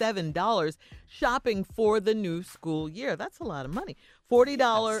 $507 shopping for the new school year. That's a lot of money.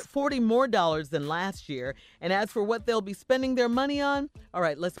 $40 more dollars than last year. And as for what they'll be spending their money on, all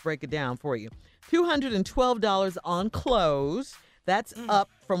right, let's break it down for you. $212 on clothes. That's up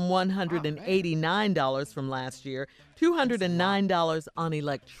from $189 from last year. $209 on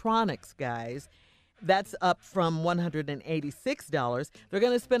electronics, guys. That's up from $186. They're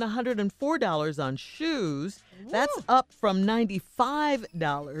going to spend $104 on shoes. That's up from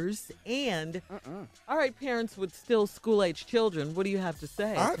 $95. And, all right, parents with still school-age children, what do you have to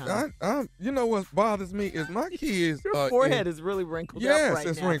say, Tom? You know what bothers me is my kids. Your forehead is really wrinkled up right now. Yes,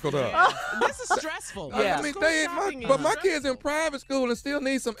 it's wrinkled up. This is stressful. Yeah. I mean, but my kids in private school and still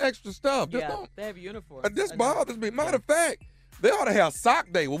need some extra stuff. Yeah, they have uniforms. This bothers me. Matter of fact, they ought to have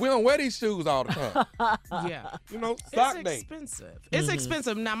sock day. Well, we don't wear these shoes all the time. Yeah. You know, sock It's day. expensive. It's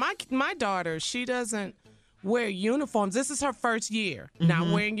expensive. Now, my daughter, she doesn't wear uniforms. This is her first year not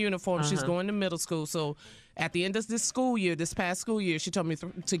wearing uniforms. She's going to middle school. So at the end of this school year, this past school year, she told me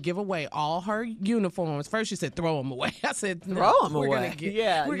to give away all her uniforms. First, she said, throw them away. I said, no, Throw them away. We're going to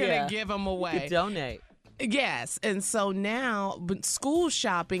give them You away. could donate. Yes, and so now, but school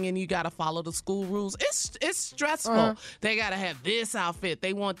shopping, and you got to follow the school rules. It's stressful. They got to have this outfit.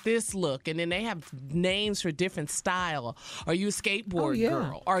 They want this look, and then they have names for different style. Are you a skateboard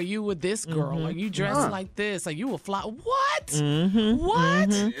girl? Are you with this girl? Are you dressed like this? Are you a fly? What? What?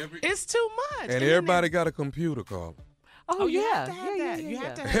 It's too much. And everybody got a computer, Carl. Oh, you yeah. have to have that. You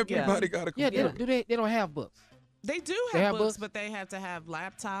have to have Everybody got a computer. They don't have books. They do They have have books, books? but they have to have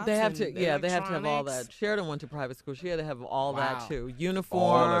laptops. They have and to, they have to have all electronics. that. Sheridan went to private school. She had to have all that Wow. too.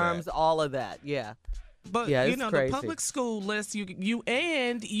 Uniforms, all of that. Yeah. But Yeah, you it's know, crazy. the public school list,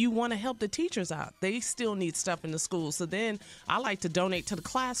 you want to help the teachers out. They still need stuff in the school. So then I like to donate to the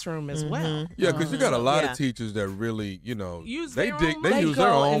classroom as well. Yeah, because you got a lot Yeah. of teachers that really, you know, Use they their dig, own they money. use their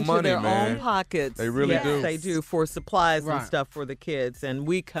go own into money, their man. own pockets. They really Yes, do. They do for supplies and Right. stuff for the kids, and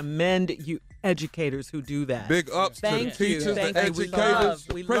we commend you educators who do that. Big ups to the Thank you. teachers, Thank the you. We educators, love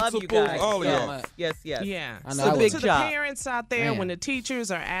you guys. principals, all of yes. y'all. Yes, yes. Yeah. I know. So I big to job. the parents out there, Man. when the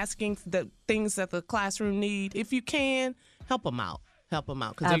teachers are asking for the things that the classroom need, if you can, help them out. Help them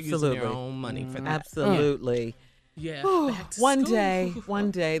out because they're using their Absolutely. own money for that. Absolutely. Yeah. back to One school.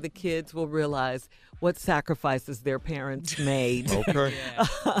 one day, the kids will realize what sacrifices their parents made. Okay.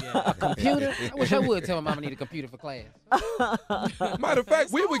 Computer? I wish I would tell my mama I need a computer for class. Matter of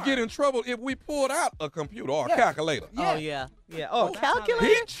fact, we would get in trouble if we pulled out a computer or a calculator. Oh, yeah. Yeah. Oh, That's how they-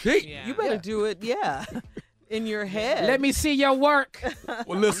 calculator? He cheat. Yeah. You better do it, in your head. Let me see your work.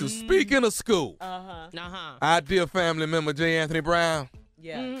 Well, listen, speaking of school, Uh-huh. our dear family member, J. Anthony Brown,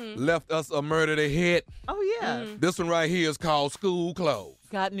 Yeah. left us a murder to hit. Oh, yeah. This one right here is called School Clothes.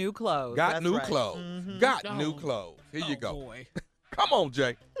 Got new clothes. Got That's new right. clothes. Got Oh. new clothes. Here you Oh, go. boy. Come on,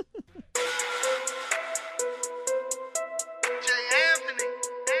 Jay.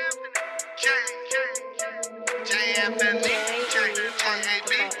 J-A-B,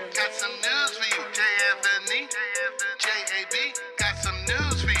 got some news for you. J-A-B, got some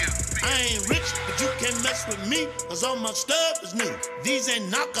news for you. I ain't rich, but you can't mess with me, cause all my stuff is new. These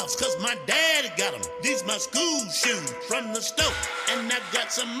ain't knockoffs, cause my daddy got them. These my school shoes from the store, and I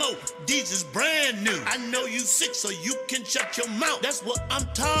got some more. These is brand new. I know you sick, so you can shut your mouth. That's what I'm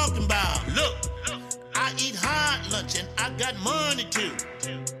talking about. Look, I eat hot lunch, and I got money too.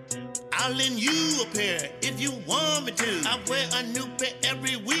 I'll lend you a pair if you want me to. I wear a new pair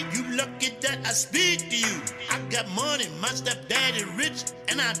every week. You lucky that I speak to you. I got money, my stepdaddy rich,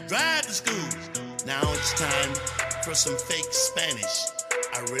 and I drive to school. Now it's time for some fake Spanish.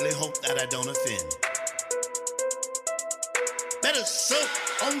 I really hope that I don't offend. Better so,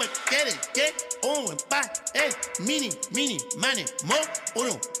 on me get on by mini, money, more,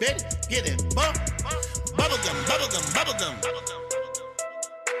 uno, better get it, bubblegum.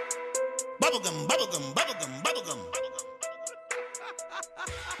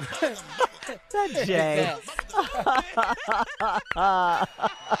 That Jay.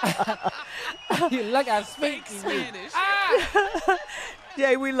 You look, I speak Spanish.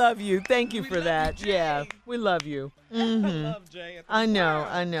 Jay, we love you. Thank you for that. Yeah, we love you. Love Jay. I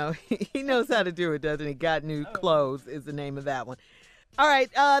know. He knows how to do it, doesn't he? Got new clothes is the name of that one. All right.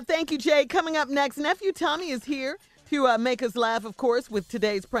 Thank you, Jay. Coming up next, Nephew Tommy is here to make us laugh, of course, with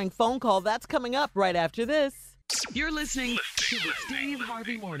today's prank phone call. That's coming up right after this. You're listening to the Steve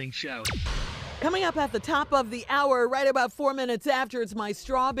Harvey Morning Show. Coming up at the top of the hour, right about 4 minutes after, it's my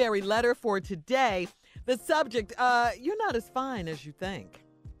strawberry letter for today. The subject, you're not as fine as you think.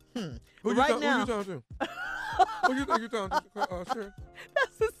 Who Who you talking to? Who you think you talking to? Sure.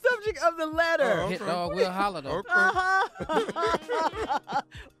 That's the subject of the letter. Hit dog will holler though.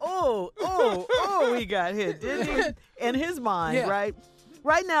 Oh, he got hit, didn't he? In his mind, right?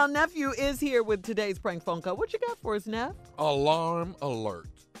 Right now, nephew is here with today's prank phone call. What you got for us, Neff? Alarm alert.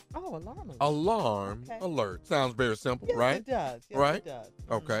 Oh, alarm alert. Alarm alert. Sounds very simple, Yes, right? it does. Yes, right? It does.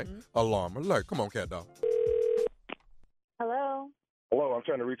 Okay. Alarm alert. Come on, cat dog. Hello. Hello, I'm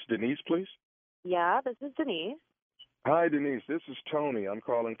trying to reach Denise, please. Yeah, this is Denise. Hi, Denise. This is Tony. I'm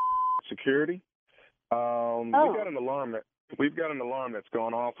calling security. We got an alarm that's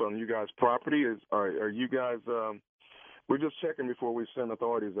gone off on you guys' property. Are you guys? We're just checking before we send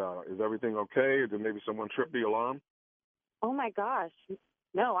authorities out. Is everything okay? Did maybe someone trip the alarm? Oh my gosh.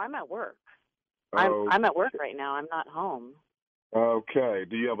 No, I'm at work. Oh. I'm at work right now. I'm not home. Okay.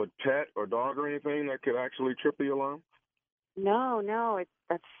 Do you have a pet or dog or anything that could actually trip the alarm? No,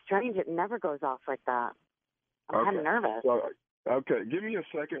 that's strange. It never goes off like that. I'm kind of nervous. Okay, give me a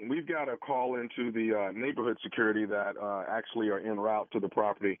second. We've got a call into the neighborhood security that actually are en route to the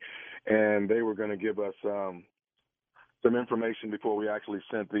property, and they were going to give us some information before we actually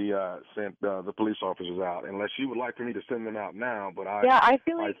sent the police officers out. Unless you would like for me to send them out now, but I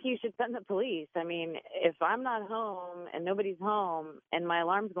feel like you should send the police. I mean, if I'm not home and nobody's home and my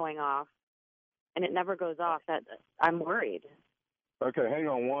alarm's going off and it never goes off, that I'm worried. Okay, hang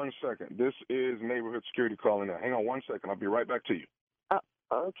on one second. This is neighborhood security calling in. Hang on one second. I'll be right back to you.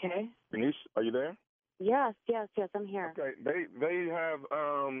 Okay. Denise, are you there? Yes, I'm here. Okay, they have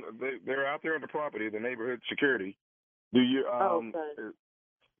they're out there on the property, the neighborhood security. Do you good.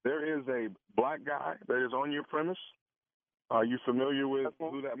 There is a black guy that is on your premise. Are you familiar with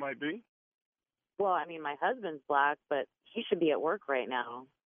who that might be? Well, I mean, my husband's black, but he should be at work right now.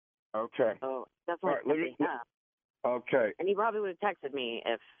 Okay. So definitely. All right, okay. And he probably would have texted me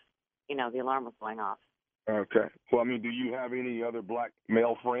if, the alarm was going off. Okay. Well, I mean, do you have any other black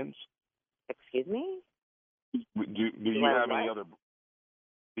male friends? Excuse me? Do you have any other?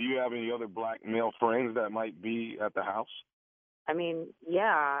 Do you have any other black male friends that might be at the house? I mean,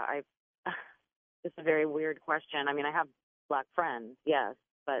 yeah. It's a very weird question. I mean, I have black friends, yes,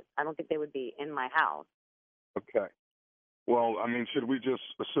 but I don't think they would be in my house. Okay. Well, I mean, should we just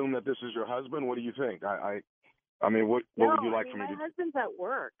assume that this is your husband? What do you think? I mean, what would you like for me to do? My husband's at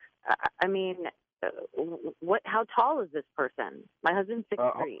work. I mean, how tall is this person? My husband's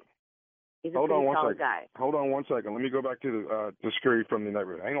 6'3". He's a pretty tall guy. Hold on one second. Let me go back to the security from the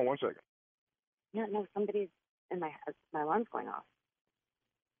neighborhood. Hang on one second. Yeah, no, somebody's in my alarm's going off.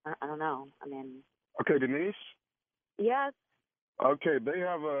 I don't know. I mean. Okay, Denise? Yes. Okay, they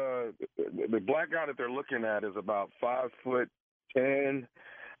have the black guy that they're looking at is about 5'10",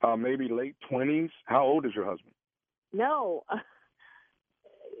 maybe late 20s. How old is your husband? No,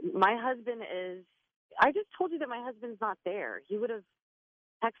 my husband is. I just told you that my husband's not there. He would have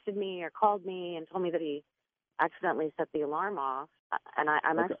texted me or called me and told me that he accidentally set the alarm off. And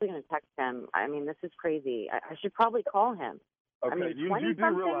I'm actually going to text him. I mean, this is crazy. I should probably call him. Okay, I mean, you do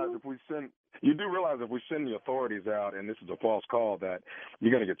realize if we send the authorities out and this is a false call that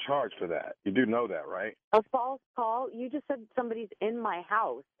you're going to get charged for that. You do know that, right? A false call? You just said somebody's in my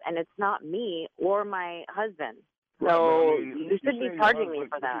house and it's not me or my husband. So right, I mean, you should be charging me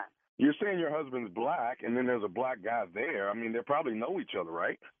for that. You're saying your husband's black and then there's a black guy there. I mean, they probably know each other,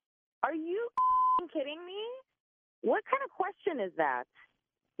 right? Are you kidding me? What kind of question is that?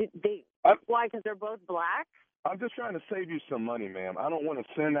 Why? Because they're both black? I'm just trying to save you some money, ma'am. I don't want to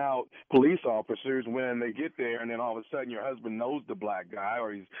send out police officers when they get there and then all of a sudden your husband knows the black guy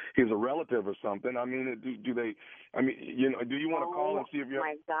or he's a relative or something. I mean, do they? I mean, do you want to call and see if you're? Oh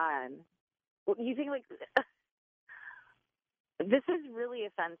my God! Well, you think like this is really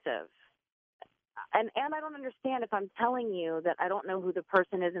offensive, and I don't understand if I'm telling you that I don't know who the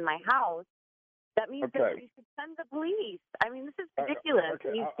person is in my house. That means that we should send the police. I mean, this is ridiculous.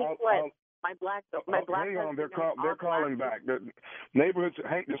 Okay. You think what? My black. Hang on, they're calling back. The neighborhood.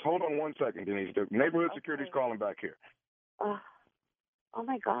 Just hold on one second, Denise. The neighborhood security's calling back here. Oh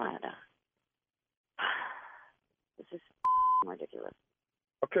my God. This is ridiculous.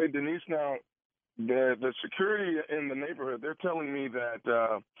 Okay, Denise. Now, the security in the neighborhood, they're telling me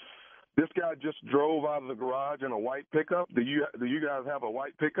that this guy just drove out of the garage in a white pickup. Do you guys have a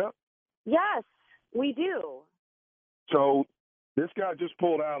white pickup? Yes, we do. So this guy just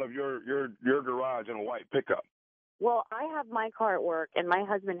pulled out of your garage in a white pickup. Well, I have my car at work, and my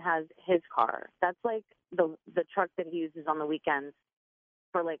husband has his car. That's like the truck that he uses on the weekends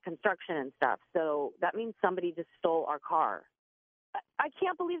for like construction and stuff. So that means somebody just stole our car. I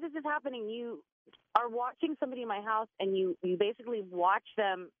can't believe this is happening. You are watching somebody in my house, and you basically watch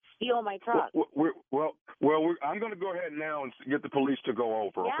them steal my truck. I'm going to go ahead now and get the police to go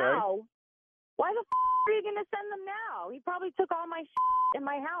over, okay? Now? Why the are you going to send them now? He probably took all my in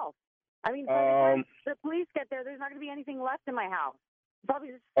my house. I mean, by the time the police get there, there's not going to be anything left in my house. Probably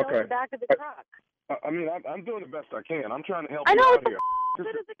just still in the back of the truck. I mean, I'm doing the best I can. I'm trying to help I know you what out the here.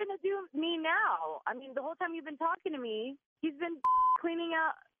 good is it going to do me now? I mean, the whole time you've been talking to me, he's been cleaning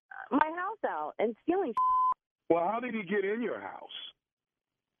out my house out and stealing. Well, how did he get in your house?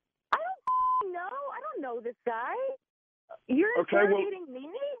 I don't know. I don't know this guy. You're interrogating me?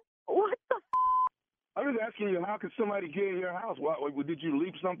 What the I'm just asking you, how could somebody get in your house? Did you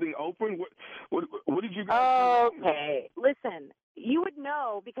leave something open? What did you guys do? Okay. Listen, you would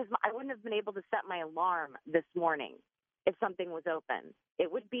know because I wouldn't have been able to set my alarm this morning if something was open. It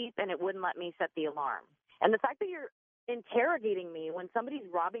would beep and it wouldn't let me set the alarm. And the fact that you're interrogating me when somebody's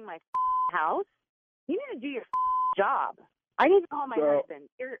robbing my house, you need to do your job. I need to call my husband.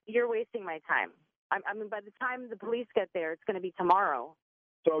 You're wasting my time. I mean, by the time the police get there, it's going to be tomorrow.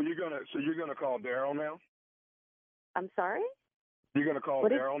 So you're gonna call Daryl now? I'm sorry? You're gonna call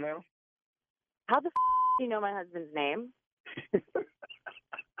Daryl now? How the do you know my husband's name?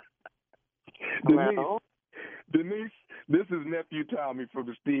 Denise, this is nephew Tommy from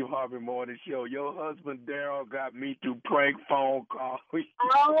the Steve Harvey Morning Show. Your husband Daryl got me to prank phone call.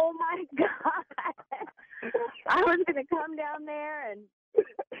 Oh my God! I was gonna come down there and.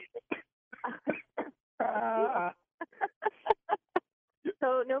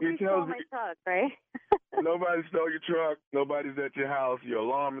 So nobody stole my truck, right? Nobody stole your truck. Nobody's at your house. Your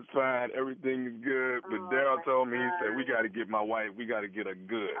alarm is fine. Everything is good. But Daryl told me, he said, we got to get my wife. We got to get her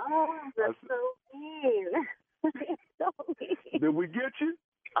good. Oh, that's so mean. So mean. Did we get you?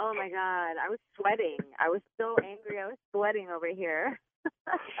 Oh, my God. I was sweating. I was so angry. I was sweating over here.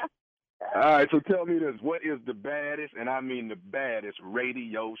 All right, so tell me this. What is the baddest, and I mean the baddest,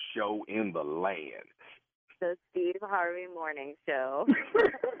 radio show in the land? The Steve Harvey Morning Show.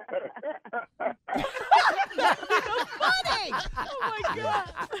 Funny! Oh my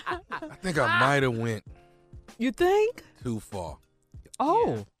God! I think I might have went. You think? Too far.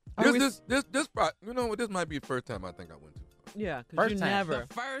 Oh, yeah. This might be the first time I think I went too far. Yeah, because you never.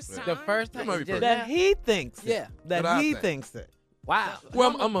 The first time. That he thinks. Yeah. That he thinks it. Wow.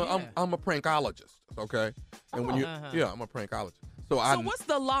 Well, I'm a prankologist. Okay. And when I'm a prankologist. So what's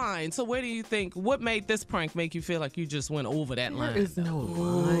the line? So where do you think, what made this prank make you feel like you just went over that line? There is no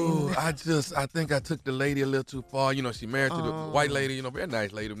line. I think I took the lady a little too far. You know, she married to the white lady, very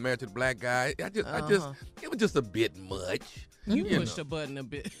nice lady, married to the black guy. It was just a bit much. You pushed the button a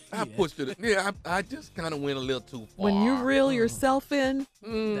bit. I pushed it. Yeah, I just kind of went a little too far. When you reel yourself in,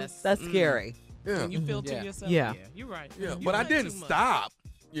 that's scary. Yeah. When you feel to yourself. Yeah. You're right. Yeah, but I didn't stop.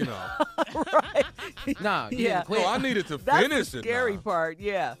 Right. No, No, I needed to That's finish the it. scary part,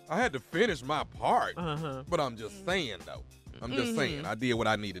 yeah. I had to finish my part. But I'm just saying, though. I'm just saying. I did what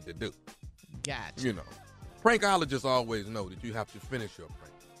I needed to do. Gotcha. Prankologists always know that you have to finish your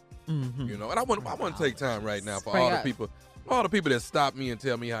prank. And I want to take time right now for all the people that stop me and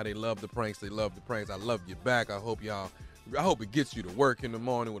tell me how they love the pranks. They love the pranks. I love you back. I hope it gets you to work in the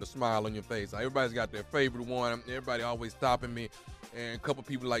morning with a smile on your face. Everybody's got their favorite one. Everybody always stopping me. And a couple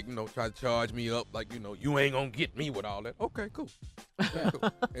people try to charge me up you ain't gonna get me with all that. Okay, cool.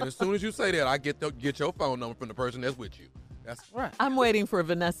 Cool. And as soon as you say that, I get your phone number from the person that's with you. That's right. I'm waiting for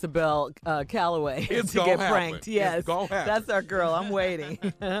Vanessa Bell Calloway to get pranked. Yes, it's gonna happen. That's our girl. I'm waiting.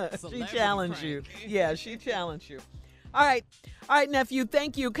 She challenged you. Yeah, she challenged you. All right, nephew,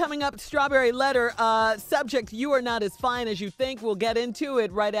 thank you. Coming up, Strawberry Letter. Subject, you are not as fine as you think. We'll get into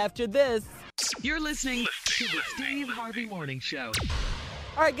it right after this. You're listening to the Steve Harvey Morning Show.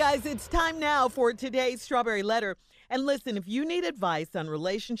 All right, guys, it's time now for today's Strawberry Letter. And listen, if you need advice on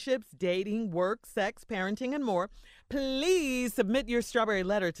relationships, dating, work, sex, parenting, and more, please submit your Strawberry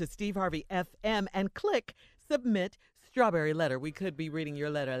Letter to Steve Harvey FM and click Submit Strawberry Letter. We could be reading your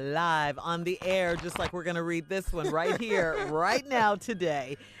letter live on the air, just like we're going to read this one right here, right now,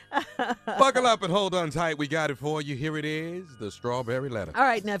 today. Buckle up and hold on tight. We got it for you. Here it is, the Strawberry Letter. All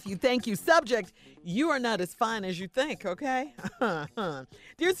right, nephew, thank you. Subject, you are not as fine as you think, okay?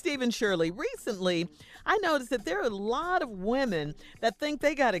 Dear Steve and Shirley, recently I noticed that there are a lot of women that think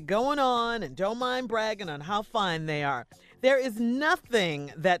they got it going on and don't mind bragging on how fine they are. There is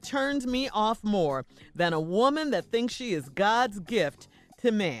nothing that turns me off more than a woman that thinks she is God's gift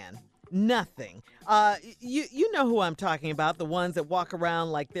to man. Nothing. You know who I'm talking about, the ones that walk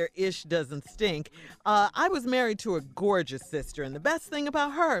around like their ish doesn't stink. I was married to a gorgeous sister, and the best thing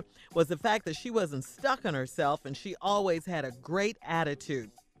about her was the fact that she wasn't stuck on herself, and she always had a great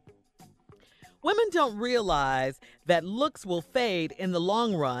attitude. Women don't realize that looks will fade in the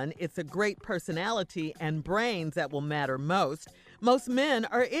long run. It's a great personality and brains that will matter most. Most men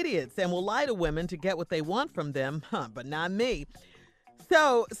are idiots and will lie to women to get what they want from them, but not me.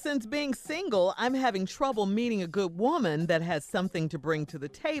 So, since being single, I'm having trouble meeting a good woman that has something to bring to the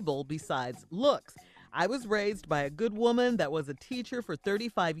table besides looks. I was raised by a good woman that was a teacher for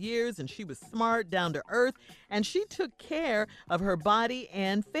 35 years, and she was smart, down to earth, and she took care of her body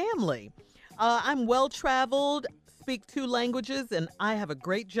and family. I'm well-traveled, speak 2 languages, and I have a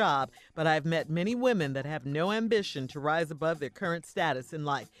great job, but I've met many women that have no ambition to rise above their current status in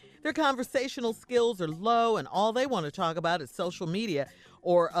life. Their conversational skills are low, and all they want to talk about is social media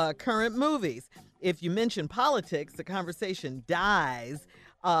or current movies. If you mention politics, the conversation dies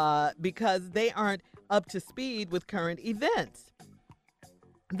because they aren't up to speed with current events.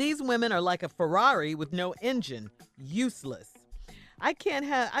 These women are like a Ferrari with no engine, useless. I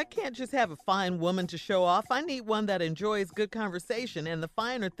can't just have a fine woman to show off. I need one that enjoys good conversation and the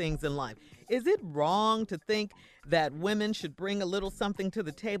finer things in life. Is it wrong to think that women should bring a little something to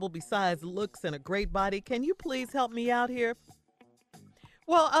the table besides looks and a great body? Can you please help me out here?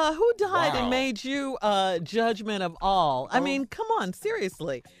 Well, who died and made you judgment of all? I mean, come on,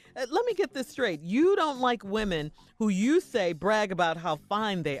 seriously. Let me get this straight. You don't like women who you say brag about how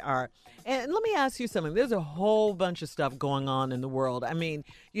fine they are. And let me ask you something. There's a whole bunch of stuff going on in the world. I mean,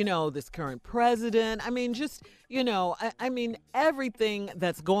 this current president. I mean, just, I mean, everything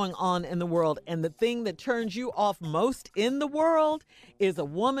that's going on in the world. And the thing that turns you off most in the world is a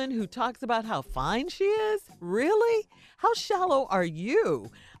woman who talks about how fine she is? Really? How shallow are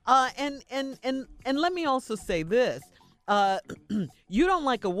you? And let me also say this. You don't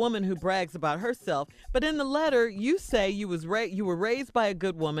like a woman who brags about herself, but in the letter you say you were raised by a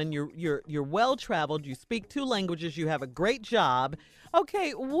good woman. You're well traveled. You speak 2 languages. You have a great job.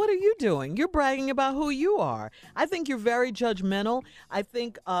 Okay, what are you doing? You're bragging about who you are. I think you're very judgmental. I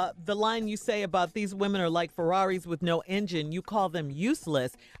think the line you say about these women are like Ferraris with no engine. You call them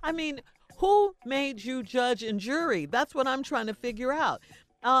useless. I mean, who made you judge and jury? That's what I'm trying to figure out.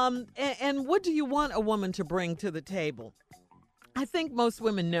 And what do you want a woman to bring to the table? I think most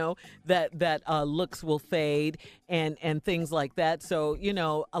women know that looks will fade and things like that. So,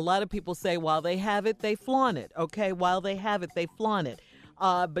 a lot of people say while they have it, they flaunt it. Okay, while they have it, they flaunt it.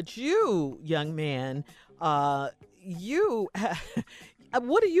 But you, young man, what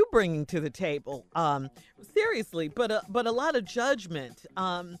are you bringing to the table? Seriously, but a lot of judgment.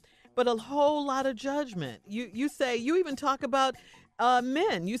 But a whole lot of judgment. You say, you even talk about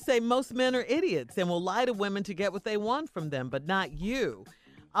men. You say most men are idiots and will lie to women to get what they want from them, but not you.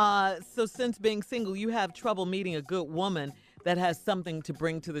 So since being single, you have trouble meeting a good woman that has something to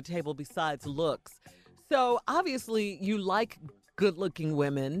bring to the table besides looks. So obviously you like good-looking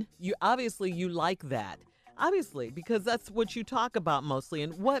women. You like that. Obviously, because that's what you talk about mostly.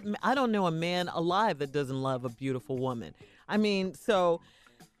 And I don't know a man alive that doesn't love a beautiful woman. I mean, so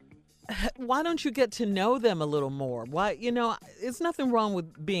why don't you get to know them a little more? Why, it's nothing wrong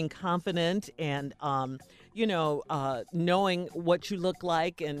with being confident and, knowing what you look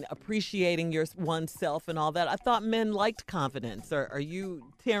like and appreciating oneself and all that. I thought men liked confidence. Are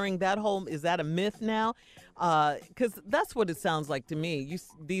you tearing that whole, is that a myth now? Because that's what it sounds like to me.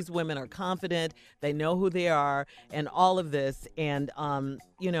 These women are confident. They know who they are and all of this. And,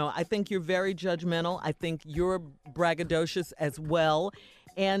 I think you're very judgmental. I think you're braggadocious as well.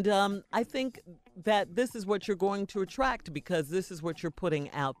 And I think that this is what you're going to attract because this is what you're putting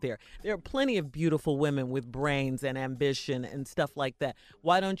out there. There are plenty of beautiful women with brains and ambition and stuff like that.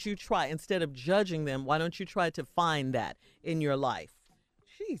 Why don't you try, instead of judging them, why don't you try to find that in your life?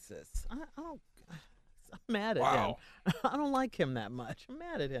 Jesus, I'm mad at him. I don't like him that much. I'm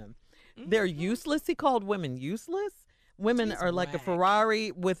mad at him. They're useless. He called women useless. Women are like a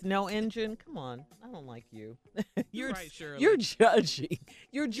Ferrari with no engine. Come on. I don't like you. You're judging.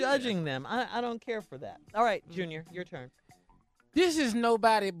 You're judging them. I don't care for that. All right, Junior, your turn. This is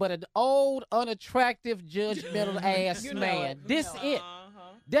nobody but an old, unattractive, judgmental ass man. It.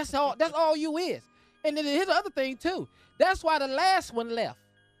 That's all you is. And then here's the other thing, too. That's why the last one left.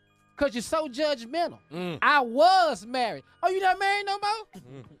 Because you're so judgmental. I was married. Oh, you not married no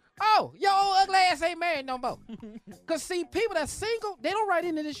more? Oh, your old ugly ass ain't married no more. Because, see, people that's single, they don't write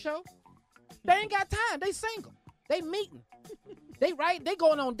into this show. They ain't got time. They single. They meeting. They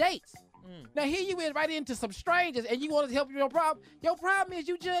going on dates. Now here you is right into some strangers and you want to help your problem. Your problem is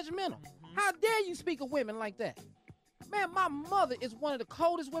you judgmental. How dare you speak of women like that? Man, my mother is one of the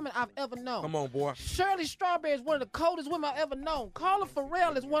coldest women I've ever known. Come on, boy. Shirley Strawberry is one of the coldest women I've ever known. Carla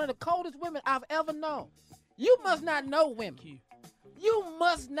Farrell is one of the coldest women I've ever known. You must not know women. You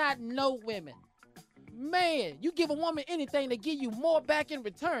must not know women. Man, you give a woman anything, they give you more back in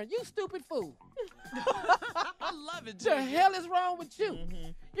return. You stupid fool. I love it, The hell is wrong with you?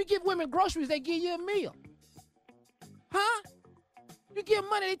 You give women groceries, they give you a meal. Huh? You give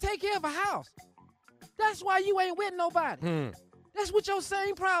money, they take care of a house. That's why you ain't with nobody. That's what your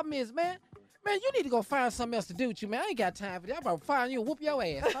same problem is, man. Man, you need to go find something else to do with you, man. I ain't got time for that. I'm about to find you and whoop your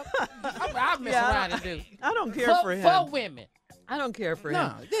ass. I'll mess around and do. I don't care for him. For women. I don't care for No,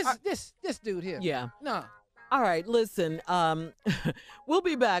 him. this dude here. Yeah. No. All right, listen, we'll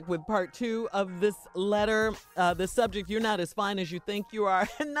be back with part 2 of this letter. The subject, you're not as fine as you think you are,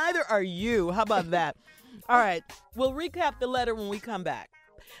 and neither are you. How about that? All right, we'll recap the letter when we come back.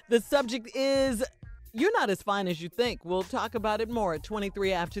 The subject is, you're not as fine as you think. We'll talk about it more at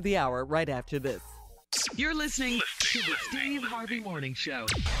 23 after the hour, right after this. You're listening to the Steve Harvey Morning Show.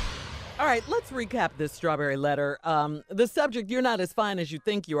 All right, let's recap this strawberry letter. The subject, you're not as fine as you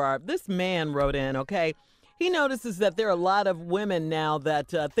think you are. This man wrote in, okay? He notices that there are a lot of women now that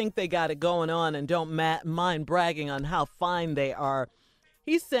think they got it going on and don't mind bragging on how fine they are.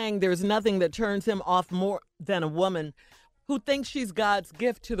 He's saying there's nothing that turns him off more than a woman who thinks she's God's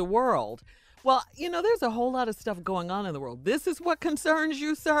gift to the world. Well, you know, there's a whole lot of stuff going on in the world. This is what concerns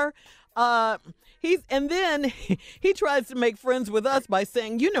you, sir? And then he tries to make friends with us by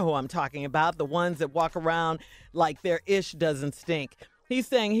saying, you know who I'm talking about, the ones that walk around like their ish doesn't stink. He's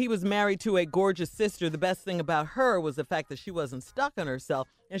saying he was married to a gorgeous sister. The best thing about her was the fact that she wasn't stuck on herself,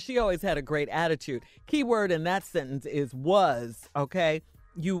 and she always had a great attitude. Key word in that sentence is was, okay?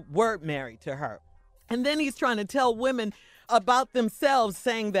 You were married to her. And then he's trying to tell women about themselves,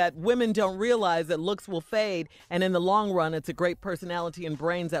 saying that women don't realize that looks will fade, and in the long run, it's a great personality and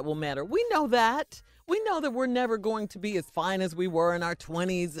brains that will matter. We know that. We know that we're never going to be as fine as we were in our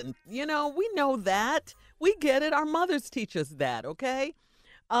 20s, and, you know, we know that. We get it. Our mothers teach us that, okay?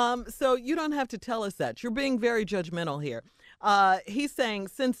 So you don't have to tell us that. You're being very judgmental here. He's saying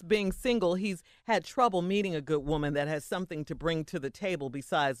since being single, he's had trouble meeting a good woman that has something to bring to the table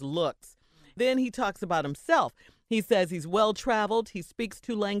besides looks. Then he talks about himself. He says he's well-traveled, he speaks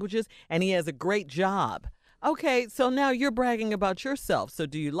 2 languages, and he has a great job. Okay, so now you're bragging about yourself. So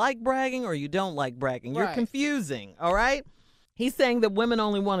do you like bragging or you don't like bragging? You're confusing, all right? He's saying that women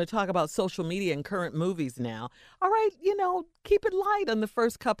only want to talk about social media and current movies now. All right, you know, keep it light on the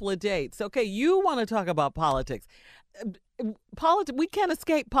first couple of dates. Okay, you want to talk about politics. We can't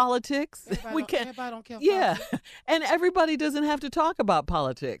escape politics. Everybody don't care. Yeah, and everybody doesn't have to talk about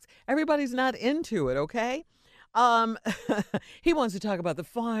politics. Everybody's not into it, okay? He wants to talk about the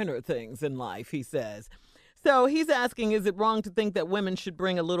finer things in life, he says. So he's asking, is it wrong to think that women should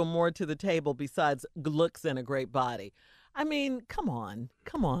bring a little more to the table besides looks and a great body? I mean, come on.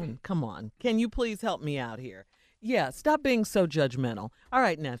 Can you please help me out here? Yeah, stop being so judgmental. All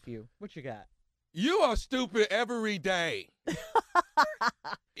right, nephew, what you got? You are stupid every day.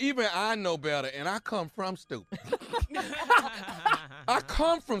 Even I know better, and I come from stupid. I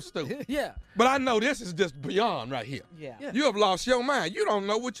come from stupid. Yeah. But I know this is just beyond right here. Yeah. You have lost your mind. You don't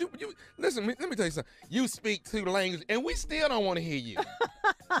know what you listen, let me tell you something. You speak 2 languages, and we still don't want to hear you.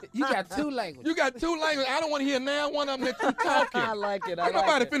 You got 2 languages. You got 2 languages. I don't want to hear now one of them that you talking. I like it. Ain't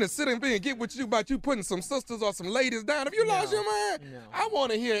nobody finna sit and get with you about you putting some sisters or some ladies down. If you lost your mind, I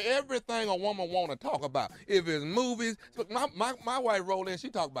want to hear everything a woman want to talk about. If it's movies, my wife rolled in, she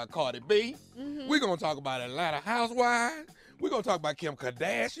talked about Cardi B. We're going to talk about Atlanta Housewives. We're going to talk about Kim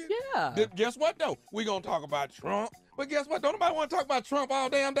Kardashian. Yeah. Guess what, though? We're going to talk about Trump. But guess what? Don't nobody want to talk about Trump all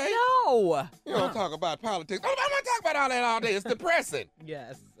damn day? No. You don't talk about politics. Don't nobody want to talk about all that all day. It's depressing.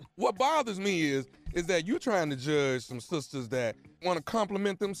 Yes. What bothers me is that you're trying to judge some sisters that want to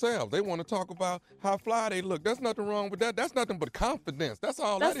compliment themselves. They want to talk about how fly they look. There's nothing wrong with that. That's nothing but confidence. That's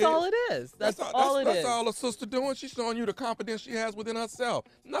all that is. That's all it is. That's all it is. That's all a sister doing. She's showing you the confidence she has within herself.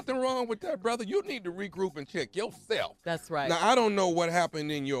 Nothing wrong with that, brother. You need to regroup and check yourself. That's right. Now, I don't know what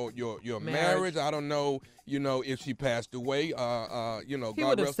happened in your marriage. I don't know, if she passed away. He God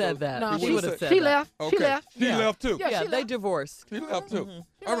would have rest said her. that. No, He would have said she that. left. Okay. She left. She left too. Yeah, she they left. divorced. She left too.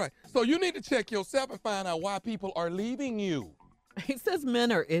 All right. So you need to check yourself and find out why people are leaving you. He says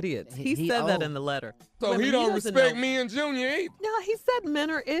men are idiots. He said that in the letter. So Women, he don't doesn't respect know. me and Junior either. No, he said men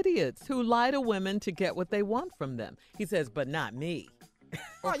are idiots who lie to women to get what they want from them. He says, but not me.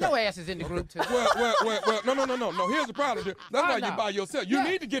 Oh, your ass is in the group, too. Well, no. Here's the problem. That's why you by yourself. You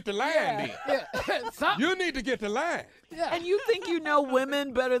need to get the line then. Yeah. You need to get the line. Yeah. And you think you know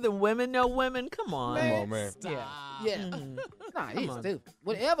women better than women know women? Come on. Come on, man. Yeah. Nah, he's stupid.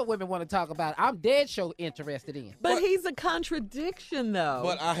 Whatever women want to talk about, I'm dead sure interested in. But he's a contradiction, though.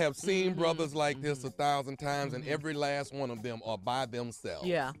 But I have seen brothers like this 1,000 times, and every last one of them are by themselves.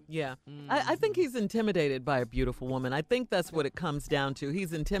 Yeah. I think he's intimidated by a beautiful woman. I think that's what it comes down to.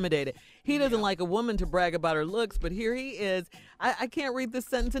 He's intimidated. He doesn't like a woman to brag about her looks, but here he is. I can't read this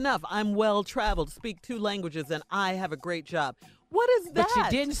sentence enough. I'm well-traveled, speak 2 languages, and I have a great job. What is that? But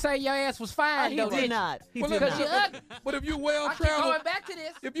you didn't say your ass was fine, though, did not. He did Because not. you're ugly. But if you well-traveled, going back to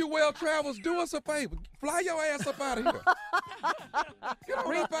this. If you well-traveled, do us a favor. Fly your ass up out of here. Get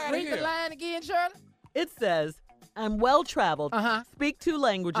on up out of here. Read the line again, Shirley. It says, I'm well-traveled, speak 2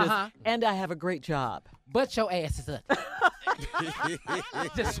 languages, and I have a great job. But your ass is ugly.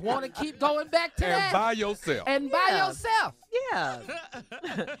 Just want to keep going back to that. And by yourself. And by yourself. Yeah.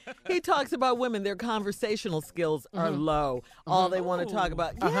 He talks about women, their conversational skills are low. All they want to talk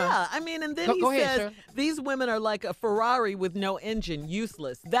about. Yeah, I mean, and then he says, these women are like a Ferrari with no engine,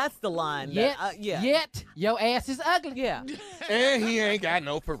 useless. That's the line. Yet, your ass is ugly. Yeah. And he ain't got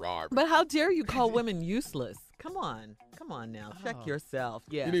no Ferrari. But how dare you call women useless? Come on now. Check yourself.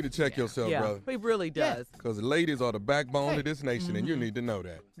 Yeah. You need to check yourself, brother. He really does. Because the ladies are the backbone of this nation, and you need to know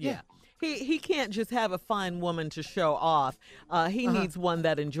that. Yeah. He can't just have a fine woman to show off. He needs one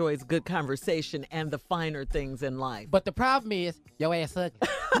that enjoys good conversation and the finer things in life. But the problem is, your ass ugly.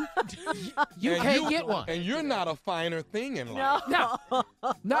 you can't get one. And you're not a finer thing in life.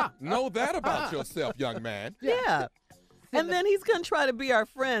 No. Know that about yourself, young man. Yeah. And then he's going to try to be our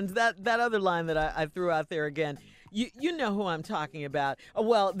friends. That other line that I threw out there again. You know who I'm talking about.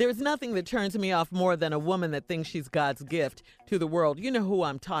 Well, there's nothing that turns me off more than a woman that thinks she's God's gift to the world. You know who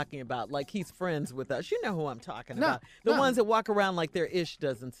I'm talking about. Like he's friends with us. You know who I'm talking about. The ones that walk around like their ish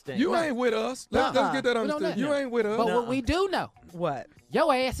doesn't stink. You ain't with us. Let's get that understood. You ain't with us. But what we do know. What?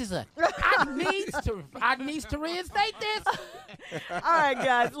 Your ass is ugly. I needs to reinstate this. All right,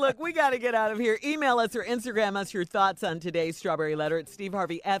 guys. Look, we got to get out of here. Email us or Instagram us your thoughts on today's Strawberry Letter at Steve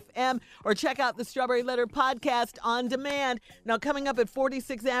Harvey FM, or check out the Strawberry Letter podcast on demand. Now, coming up at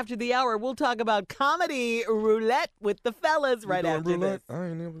 46 after the hour, we'll talk about Comedy Roulette with the fellas right after roulette? this. I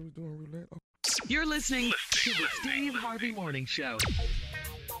ain't never was doing roulette. You're listening to the Steve Harvey Morning Show.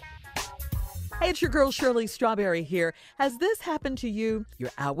 Hey, it's your girl Shirley Strawberry here. Has this happened to you?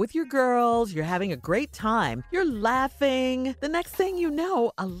 You're out with your girls, you're having a great time, you're laughing. The next thing you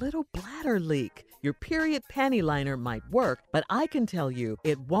know, a little bladder leak. Your period panty liner might work, but I can tell you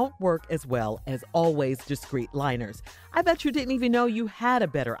it won't work as well as Always Discreet liners. I bet you didn't even know you had a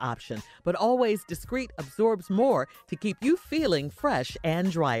better option, but Always Discreet absorbs more to keep you feeling fresh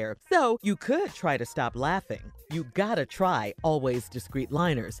and drier. So you could try to stop laughing. You gotta try Always Discreet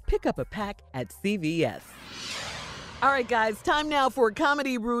liners. Pick up a pack at CVS. All right, guys, time now for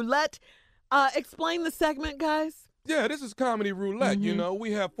Comedy Roulette. Explain the segment, guys. Yeah, this is Comedy Roulette. You know,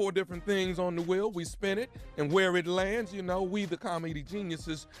 we have 4 different things on the wheel. We spin it, and where it lands, you know, we the comedy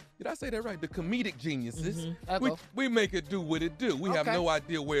geniuses. Did I say that right? The comedic geniuses. We make it do what it do. We have no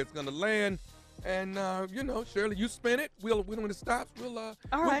idea where it's gonna land. And you know, Shirley, you spin it. When it stops,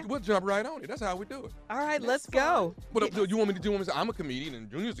 we'll jump right on it. That's how we do it. All right, let's go. But do you want me to say I'm a comedian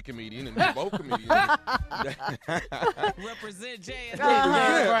and Junior's a comedian and we're both comedians? Represent Jay.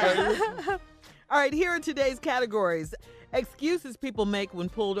 All right, here are today's categories. Excuses people make when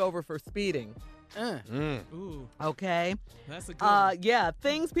pulled over for speeding. Ooh. Okay. That's a good one. Yeah,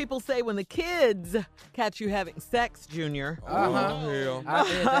 things people say when the kids catch you having sex, Junior. Hell. I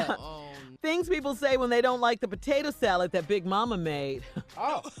did that. Things people say when they don't like the potato salad that Big Mama made.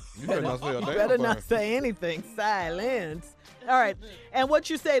 You better not say a damn Better thing. not say anything. Silence. All right. And what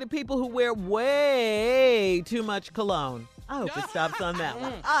you say to people who wear way too much cologne. I hope it stops on that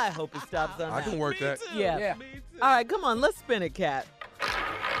one. I hope it stops on that. I can work that. Yeah. All right, come on. Let's spin it, Kat.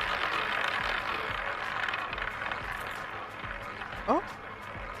 Oh,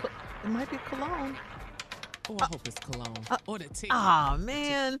 it might be cologne. Oh, I hope it's cologne. Or the tea. Oh,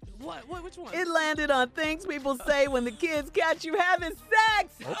 man. What? Which one? It landed on things people say when the kids catch you having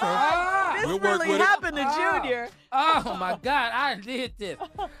sex. Okay. This We'll work really with it. happened to Junior. Oh, my God, I did this.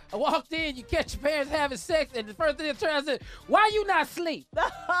 I walked in, you catch your parents having sex, and the first thing they turn around and say, why you not asleep?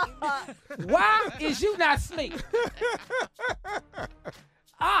 Why is you not asleep?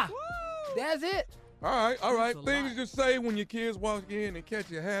 That's it. All right. Things you say when your kids walk in and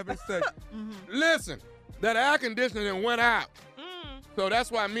catch you having sex. Listen, that air conditioning went out. So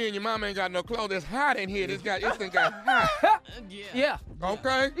that's why me and your mama ain't got no clothes. It's hot in here. This thing got hot. Yeah.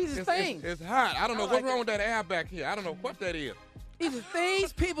 Okay? These are things. It's hot. I don't know what's wrong with that air back here. I don't know what that is. These are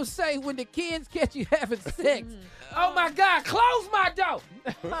things people say when the kids catch you having sex. Oh my God, close my door.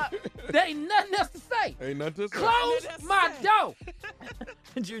 There ain't nothing else to say. Ain't nothing to say. Close my door.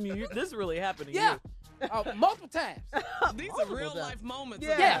 Junior, this really happened to Yeah. you. Multiple times. These are real life moments.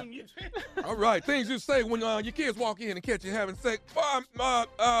 Yeah. All right, things you say when your kids walk in and catch you having sex.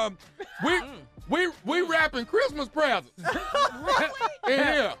 We wrapping Christmas presents. In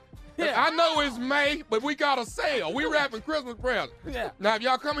here. Yeah. I know it's May, but we got a sale. We wrapping Christmas presents. Yeah. Now, if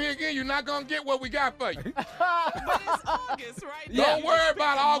y'all come here again, you're not going to get what we got for you. But it's August, right? Don't worry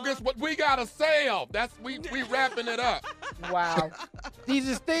about August, but we got a sale. We wrapping it up. Wow. These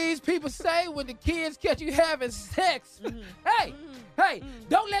are things people say when the kids catch you having sex. Hey,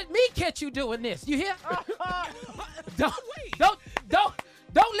 don't let me catch you doing this. You hear? Don't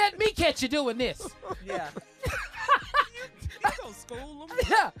let me catch you doing this. Yeah. You gonna school them?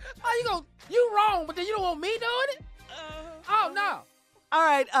 Yeah. You wrong, but then you don't want me doing it? Oh, no. All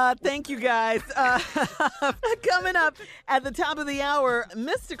right, thank you guys. Coming up at the top of the hour,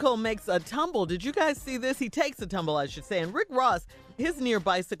 Mystikal makes a tumble. Did you guys see this? He takes a tumble, I should say. And Rick Ross, his near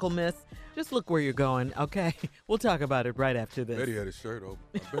bicycle miss. Just look where you're going, okay? We'll talk about it right after this. I bet he had his shirt open.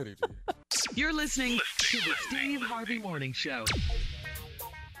 I bet he did. You're listening to the Steve Harvey Morning Show.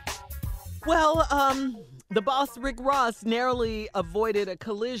 Well, the boss, Rick Ross, narrowly avoided a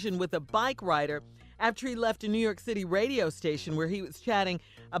collision with a bike rider after he left a New York City radio station where he was chatting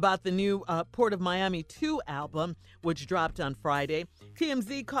about the new Port of Miami 2 album, which dropped on Friday.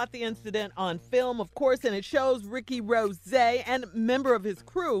 TMZ caught the incident on film, of course, and it shows Ricky Rose and a member of his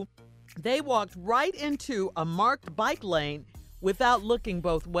crew. They walked right into a marked bike lane without looking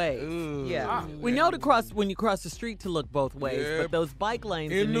both ways. Ooh, yeah. We know when you cross the street to look both ways, Yeah. but those bike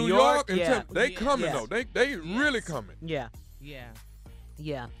lanes In in New York, yeah. they coming, Yeah. though. They really coming. Yeah. Yeah.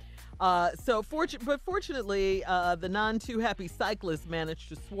 Yeah. Fortunately, the non-too-happy cyclist managed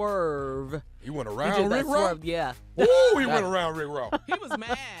to swerve. He went He around did that Rick Ross? swerve, yeah. Ooh, he went around Rick Ross. He was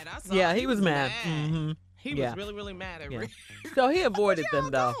mad. I saw Yeah, it. he was mad. Mm-hmm. He Yeah. was really, really mad at Yeah. Rick. So he avoided What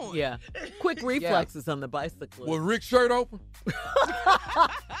them, y'all though. doing? Yeah. Quick reflexes on the bicycle. Was Rick's shirt open?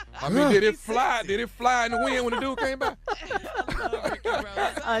 I mean, did it fly? Did it fly in the wind when the dude came by?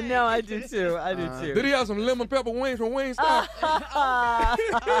 I know, I do too. I do too. Did he have some lemon pepper wings from Wingstop?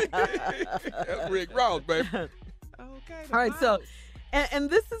 That's Rick Ross, baby. Okay. All right, so, and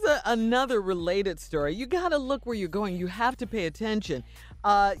this is another related story. You got to look where you're going. You have to pay attention.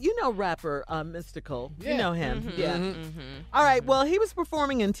 You know rapper Mystikal. You know him. Mm-hmm. Yeah. All right, well, he was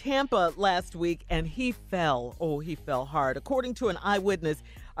performing in Tampa last week, and he fell. Oh, he fell hard. According to an eyewitness,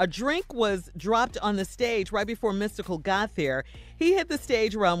 a drink was dropped on the stage right before Mystikal got there. He hit the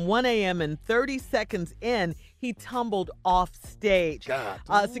stage around 1 a.m. and 30 seconds in, he tumbled off stage.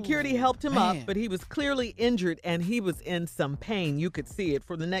 Security helped him up, but he was clearly injured and he was in some pain. You could see it.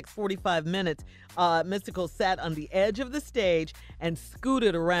 For the next 45 minutes, Mystikal sat on the edge of the stage and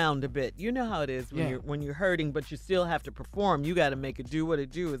scooted around a bit. You know how it is when you're hurting, but you still have to perform. You got to make it do what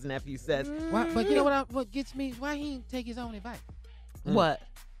it do, as nephew says. But you know what gets me is why he didn't take his own advice. What?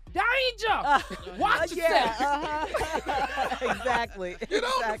 Danger! Watch yourself. Exactly. Get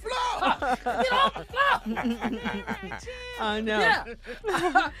on the floor. Get on the floor. I know.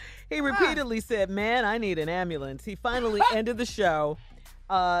 Yeah. He repeatedly said, "Man, I need an ambulance." He finally ended the show.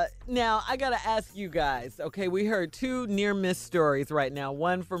 Now, I got to ask you guys, okay? We heard two near-miss stories right now,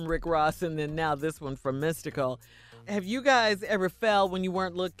 one from Rick Ross and then now this one from Mystikal. Have you guys ever fell when you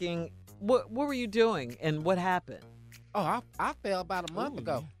weren't looking? What were you doing and what happened? Oh, I fell about a month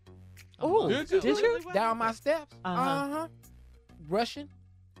ago. Oh, Did you? Did you? Down my steps. Uh-huh. Rushing.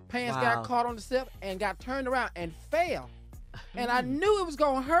 Pants Wow. got caught on the step and got turned around and fell. And I knew it was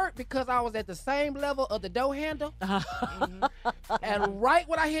going to hurt because I was at the same level of the door handle. And right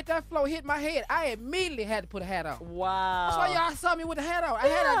when I hit that floor, hit my head, I immediately had to put a hat on. Wow. That's why y'all saw me with a hat on. I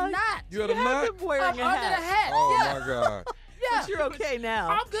had a knot. You had a knot? been wearing I'm a under hat. the hat. Oh, Yeah. my God. Yeah. But you're okay now.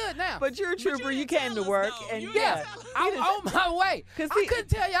 I'm good now. But you're a trooper. You came to work, and yeah, I'm on my way. I couldn't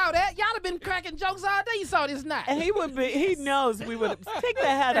tell y'all that. Y'all have been cracking jokes all day. You saw this knot. And he would be. He knows we would take that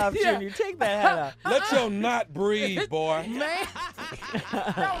hat off, Yeah. Junior. Take that hat off. Let your knot breathe, boy. Man,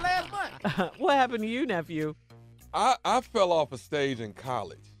 that was last month. What happened to you, nephew? I fell off a stage in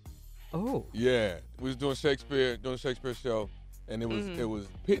college. Oh. Yeah, we was doing Shakespeare show, and it was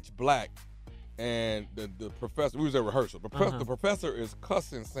pitch black, and the professor, we was at rehearsal. The professor is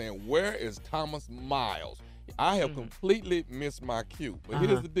cussing, saying, "Where is Thomas Miles?" I have completely missed my cue, but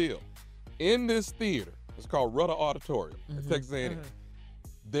here's the deal: in this theater, it's called Rudder Auditorium at Texas A&M.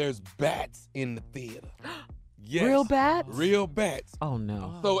 there's bats in the theater. Yes. Real bats? Real bats. Oh,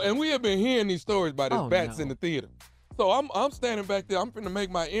 no. So, and we have been hearing these stories about these bats no. in the theater. So I'm standing back there. I'm finna make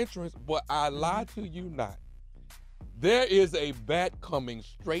my entrance, but I lie to you not. There is a bat coming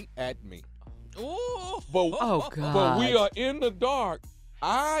straight at me. Ooh. But, Oh, God. But we are in the dark.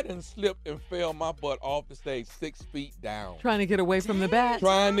 I done slipped and fell my butt off the stage 6 feet down. Trying to get away from the bat?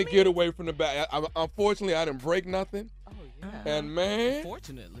 Trying to get away from the bat. Unfortunately, I didn't break nothing. Oh, yeah. And man,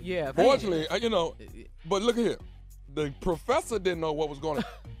 Fortunately. Yeah. fortunately, but look at here. The professor didn't know what was going on.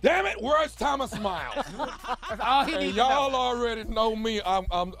 Damn it, where's Thomas Miles? That's all he And needs y'all already know me. I'm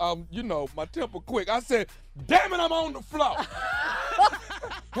my temper quick. I said, damn it, I'm on the floor.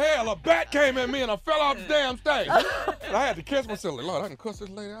 Hell, a bat came at me and I fell off the damn stage. And I had to catch myself. Like, Lord, I can cuss this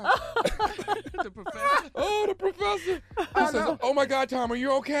lady out. The professor. Oh, the professor. He says, oh my God, Tom, are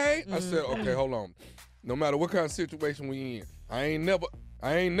you okay? I said, okay, hold on. No matter what kind of situation we in, I ain't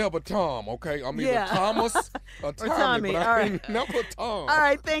never Tom, okay? I'm either Thomas or Tommy, but I ain't never Tom. All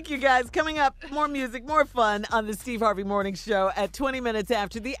right, thank you guys. Coming up, more music, more fun on the Steve Harvey Morning Show at 20 minutes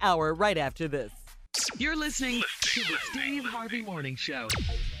after the hour, right after this. You're listening to the Steve Harvey Morning Show.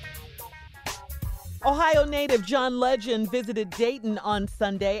 Ohio native John Legend visited Dayton on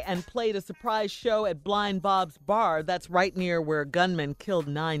Sunday and played a surprise show at Blind Bob's Bar. That's right near where gunmen killed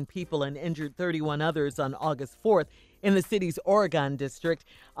 9 people and injured 31 others on August 4th in the city's Oregon district.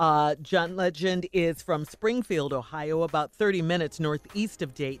 John Legend is from Springfield, Ohio, about 30 minutes northeast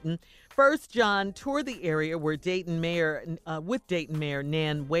of Dayton. First, John toured the area with Dayton Mayor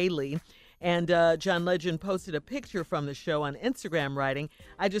Nan Whaley. And John Legend posted a picture from the show on Instagram, writing,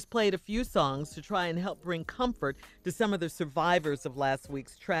 I just played a few songs to try and help bring comfort to some of the survivors of last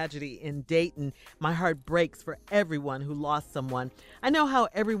week's tragedy in Dayton. My heart breaks for everyone who lost someone. I know how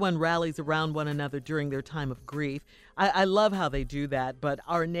everyone rallies around one another during their time of grief. I love how they do that, but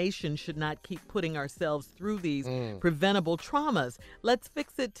our nation should not keep putting ourselves through these preventable traumas. Let's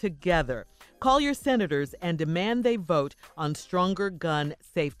fix it together. Call your senators and demand they vote on stronger gun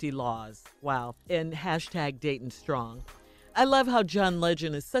safety laws. Wow. And hashtag Dayton Strong. I love how John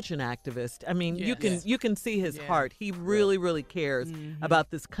Legend is such an activist. I mean, you can see his heart. He really, really cares about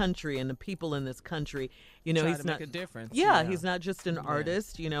this country and the people in this country. You know, Try he's to not make a difference. Yeah, he's not just an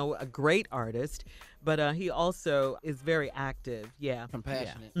artist, a great artist, but he also is very active. Yeah.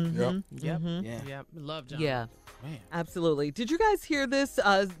 Compassionate. Yep. Love John. Yeah. Man. Absolutely. Did you guys hear this?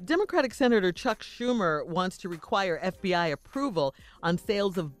 Democratic Senator Chuck Schumer wants to require FBI approval on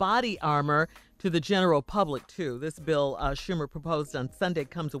sales of body armor to the general public, too. This bill Schumer proposed on Sunday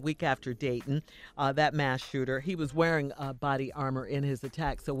comes a week after Dayton, that mass shooter. He was wearing body armor in his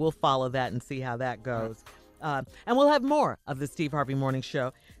attack, so we'll follow that and see how that goes. And we'll have more of the Steve Harvey Morning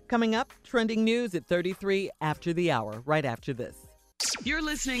Show coming up. Trending news at 33 after the hour, right after this. You're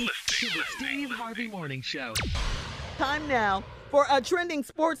listening to the Steve Harvey Morning Show. Time now for trending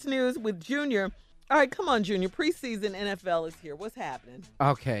sports news with Junior. All right, come on, Junior. Preseason NFL is here. What's happening?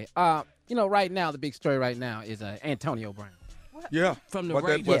 Okay. Right now, the big story right now is Antonio Brown. Yeah. From the What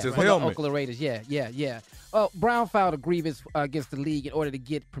Raiders. that was his From the helmet. Oakland Raiders. Yeah. Brown filed a grievance against the league in order to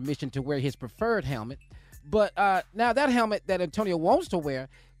get permission to wear his preferred helmet. But now that helmet that Antonio wants to wear,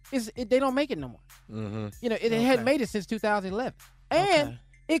 they don't make it no more. Mm-hmm. It hadn't made it since 2011. And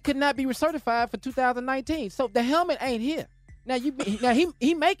it could not be recertified for 2019. So the helmet ain't here. Now he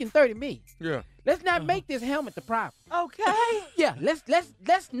making $30 million. Yeah. Let's not make this helmet the problem. Okay. Yeah, let's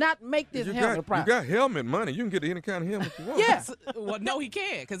not make this helmet the problem. You got helmet money. You can get any kind of helmet you want. Yeah. Well, no, he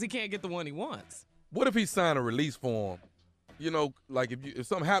can't, because he can't get the one he wants. What if he signed a release form? Like if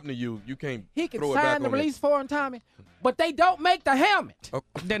something happened to you, you can't He can throw it back sign the on release form, Tommy, but they don't make the helmet.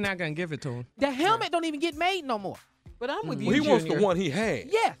 They're not going to give it to him. The helmet don't even get made no more. But I'm with you, Well, he Junior. wants the one he had.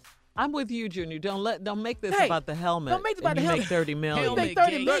 Yes. I'm with you, Junior. Don't make this Hey, about the helmet. don't make it about and the you make helmet. $30 million. You make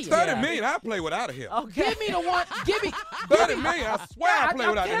 $30 million. $30 million, I play without a helmet. Okay. Give me the one. Give me $30 million, I swear I play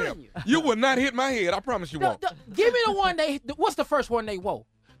I'm without a telling helmet. you. You will not hit my head. I promise you won't. Give me the one what's the first one they wore?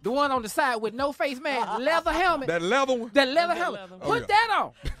 The one on the side with no face mask, leather helmet. That leather one? That leather helmet. leather. Put that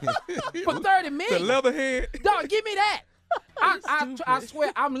on for $30 million. The leather head? Dog, give me that. I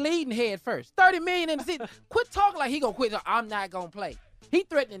swear I'm leading head first. $30 million in the season. Quit talking like he gonna quit. I'm not gonna play. He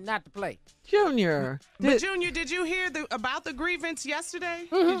threatening not to play. Junior. But Junior, did you hear about the grievance yesterday?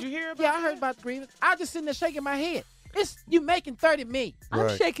 Mm-hmm. Did you hear about Yeah, I heard about the grievance. I just sitting there shaking my head. You making $30 million. I'm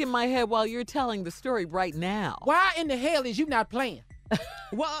Right. shaking my head while you're telling the story right now. Why in the hell is you not playing?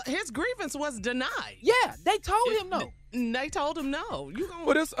 Well, his grievance was denied. Yeah, they told him no. And they told him no.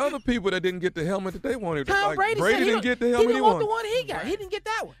 But there's other people that didn't get the helmet that they wanted. Tom like, Brady Brady said didn't get the helmet he didn't want wanted. the one he got. He didn't get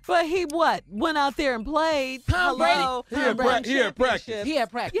that one. But he went out there and played. Tom Hello. He had practice. He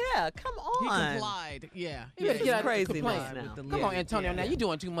had practice. Yeah, come He on. complied. Yeah. You better get out crazy of now. Come on, Antonio. Now you're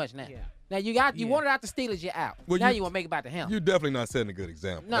doing too much now. Yeah. Now you wanted out the Steelers, you're out. Well, now you want to make it about the helmet. You're definitely not setting a good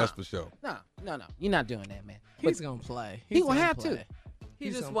example. No. That's for sure. No. You're not doing that, man. He's going to play. He gonna have to. He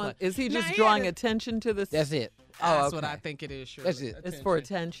He's just gonna want. play. Is he Now, just he drawing had a- attention to this? That's it. Oh, That's what okay. I think it is, Shirley. That's it. It's for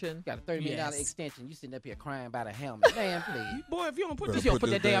attention. Got a $30 million Yes. extension. You sitting up here crying about a helmet. Man, please. Boy, if you don't put Better this, You don't put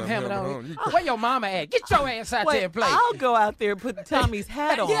that this damn damn helmet helmet on. on. Where your mama at? Get your ass out there and play. I'll go out there and put Tommy's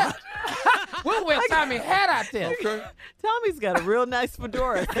hat on. Yeah. We'll wear Tommy's hat out there. Okay. Tommy's got a real nice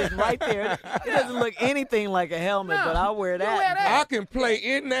fedora sitting right there. It doesn't look anything like a helmet, No, but I'll wear you that. wear that. I can play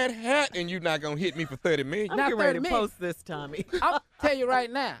in that hat, and you're not gonna hit me for $30 million. I'm Not getting ready 30 to minutes. post this, Tommy. I'll tell you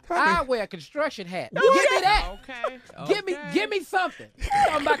right now. I wear a construction hat. Give me that. Okay. Give me something.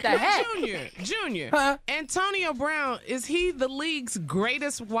 Talking about the hat. Junior. Huh? Antonio Brown, is he the league's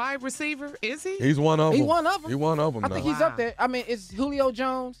greatest wide receiver? Is he? He's one of them. He one of them. He one of them. I think he's up there. I mean, it's Julio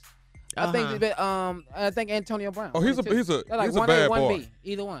Jones. I think Antonio Brown. Oh, he's a They're like he's a 1A, bad 1B, boy.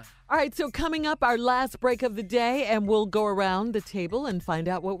 either one. All right, so coming up, our last break of the day, and we'll go around the table and find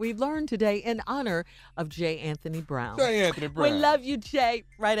out what we've learned today in honor of J. Anthony Brown. J. Anthony Brown. We love you, Jay.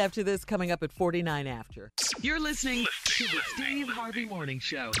 Right after this, coming up at 49 after. You're listening to the Steve Harvey Morning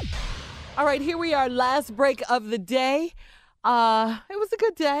Show. All right, here we are, last break of the day. It was a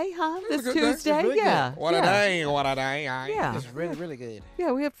good day, huh? This a good day. Tuesday, Really yeah. What a day! What a day! Yeah. It's really, really good.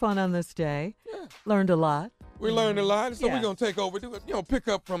 Yeah, we had fun on this day. Learned a lot. We learned a lot, so Yeah. we're gonna take over. Pick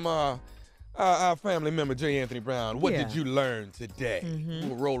up from our family member J. Anthony Brown. What Yeah. did you learn today?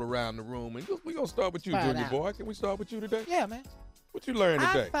 We'll roll around the room, and we're gonna start with you, Find Junior out. boy. Can we start with you today? Yeah, man. What you learned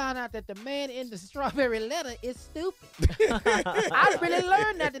I today? found out that the man in the strawberry letter is stupid. I really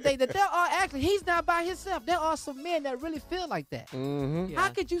learned that today, that there are actually, he's not by himself. There are some men that really feel like that. Mm-hmm. How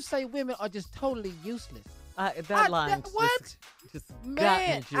could you say women are just totally useless? That line what? just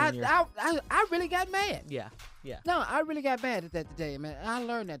Man, got me, Junior. I really got mad. Yeah. No, I really got mad at that today, man. I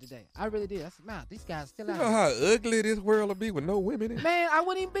learned that today. I really did. I said, man, these guys still You out know here. how ugly this world will be with no women in it? Man, I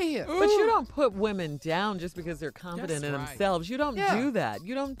wouldn't even be here. But you don't put women down just because they're confident That's in right. themselves. You don't Yeah. do that.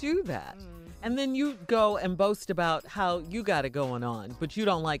 You don't do that. And then you go and boast about how you got it going on, but you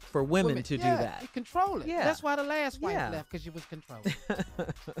don't like for women to do that. Control it. Yeah. That's why the last wife Yeah. left, because you was controlling.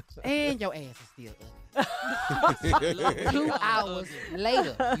 And your ass is still ugly. 2 hours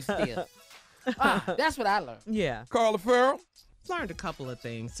later, you still. That's what I learned. Yeah. Carla Farrell. Learned a couple of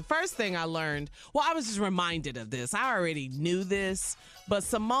things. The first thing I learned, well, I was just reminded of this. I already knew this, but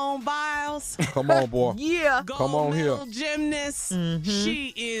Simone Biles, Come on, boy. Yeah. gold Come on here. medal gymnast,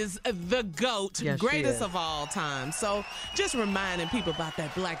 she is the GOAT, Yes, she greatest is. of all time. So just reminding people about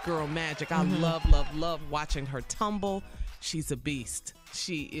that black girl magic. I Mm-hmm. love watching her tumble. She's a beast.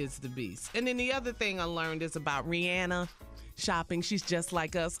 She is the beast. And then the other thing I learned is about Rihanna. Shopping, she's just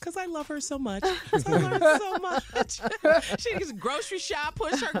like us because I love her so much. I learned so much. She can grocery shop,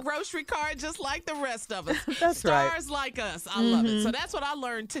 push her grocery cart just like the rest of us. That's right. Stars like us. I love it. So that's what I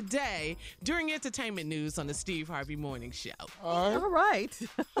learned today during entertainment news on the Steve Harvey Morning Show. All right. All right.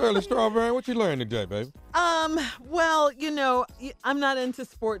 Early Strawberry, what you learned today, baby? Well, I'm not into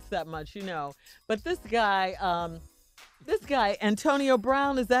sports that much, but this guy, Antonio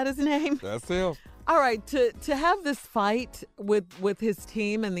Brown, is that his name? That's him. All right, to have this fight with his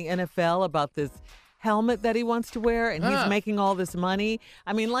team in the NFL about this helmet that he wants to wear, and he's making all this money.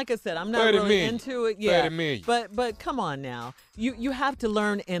 I mean, like I said, I'm not 30 really million. into it. Yeah, 30 million. But come on now, you have to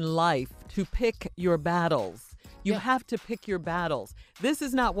learn in life to pick your battles. You have to pick your battles. This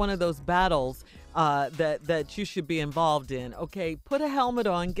is not one of those battles that you should be involved in. Okay, put a helmet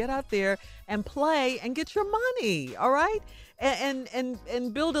on, get out there and play and get your money. All right.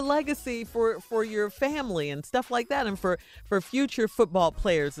 And build a legacy for your family and stuff like that, and for future football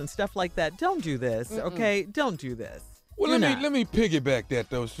players and stuff like that. Don't do this, okay? Don't do this. Well, let me piggyback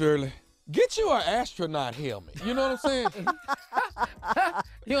that though, Shirley. Get you an astronaut helmet. You know what I'm saying?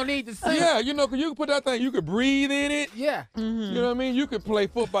 You don't need to see. Yeah, 'cause you can put that thing. You could breathe in it. Yeah. You know what I mean? You could play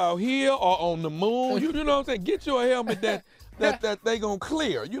football here or on the moon. You know what I'm saying? Get you a helmet that they gonna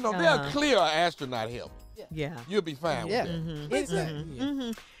clear. They'll clear an astronaut helmet. Yeah. You'll be fine with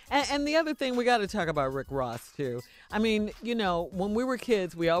that. And the other thing, we got to talk about Rick Ross too. I mean, when we were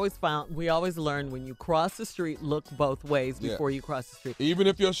kids, we always learned when you cross the street, look both ways before you cross the street. Even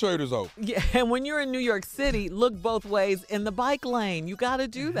if your shirt is open. Yeah, and when you're in New York City, look both ways in the bike lane. You got to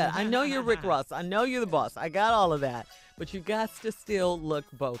do that. I know you're Rick Ross. I know you're the boss. I got all of that. but you got to still look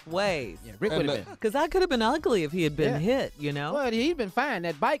both ways. Yeah, Rick would have been. Because I could have been ugly if he had been hit, Well, he'd been fine.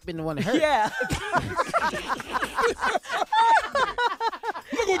 That bike been the one that hurt. Yeah.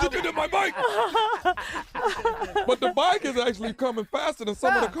 Look what you did to my bike. But the bike is actually coming faster than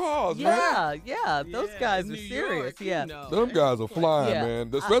some of the cars, man. Yeah. Those guys are serious. Them guys are flying,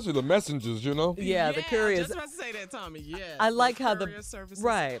 man. Especially the messengers, Yeah, the couriers. Just about to say that, Tommy. Yes. I like how the services.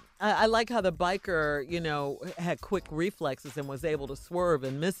 right. I like how the biker, had quick reflexes and was able to swerve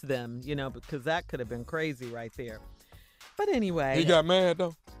and miss them, because that could have been crazy right there. But anyway, He got mad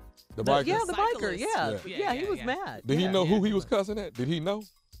though. The biker. Yeah, the biker. Cyclist. Yeah, he was mad. Did he know who he was cussing at? Did he know?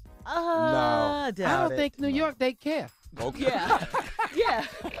 No. I don't think New York they care. Okay. Yeah. Yeah.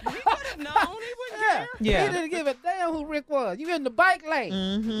 He would have known. He wouldn't care. Yeah. He didn't give a damn who Rick was. You in the bike lane.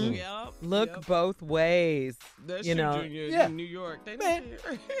 Mm-hmm. Yep. Look both ways. That's you know. Junior, in New York. They don't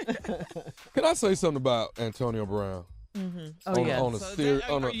care. Can I say something about Antonio Brown? Mm-hmm. Are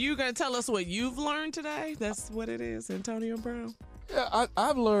you going to tell us what you've learned today? That's what it is, Antonio Brown. Yeah,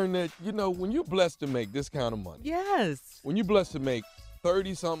 I've learned that, when you're blessed to make this kind of money. Yes. When you're blessed to make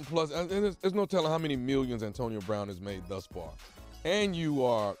 30-something plus, and there's no telling how many millions Antonio Brown has made thus far. And you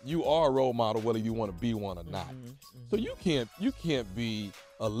are a role model, whether you want to be one or not. So you can't be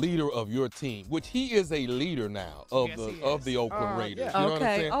a leader of your team, which he is a leader now of the Oakland Raiders. Yeah. You know what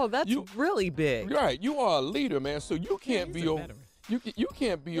I'm saying? Oh, that's really big. Right. You are a leader, man. So you can't be you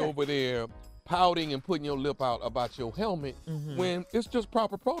can't be over there pouting and putting your lip out about your helmet when it's just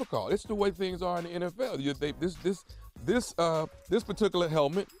proper protocol. It's the way things are in the NFL. This particular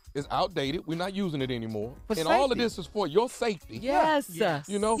helmet is outdated. We're not using it anymore. All of this is for your safety. Yes. Yes.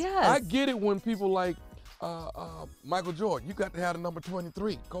 I get it when people like Michael Jordan, you got to have the number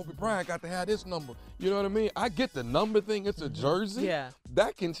 23. Kobe Bryant got to have this number. You know what I mean? I get the number thing. It's a jersey. Yeah.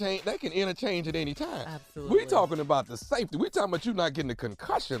 That can change. That can interchange at any time. Absolutely. We're talking about the safety. We're talking about you not getting a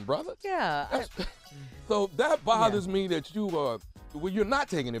concussion, brother. Yeah. So that bothers me that you're not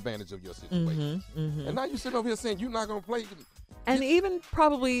taking advantage of your situation. And now you're sitting over here saying you're not going to play. And even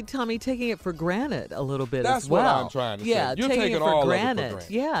probably, Tommy, taking it for granted a little bit That's as well. what I'm trying to say. Yeah, You're taking taking it for all granted. of it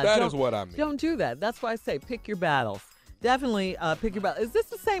for granted. Yeah, that is what I mean. Don't do that. That's why I say pick your battles. Definitely pick your battles. Is this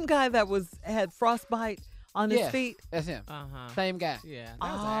the same guy that had frostbite on his feet? That's him. Same guy. Yeah,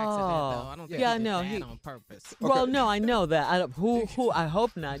 that was an accident, though. I don't think he did that on purpose. Well, no, I know that. I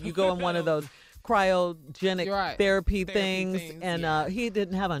hope not. You go in one of those cryogenic therapy things, and he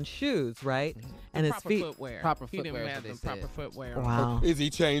didn't have on shoes, right? And his feet. Proper He footwear. didn't have the proper footwear. Wow. Is he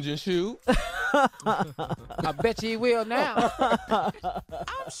changing shoes? I bet you he will now.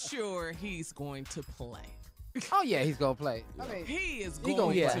 I'm sure he's going to play. Oh, yeah, he's going to play. I mean, he is going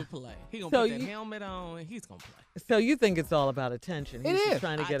to play. He's going to put that helmet on, and he's going to play. So you think it's all about attention. He's just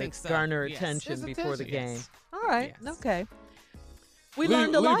trying to garner Yes. attention before the game. Yes. All right. Yes. Okay. We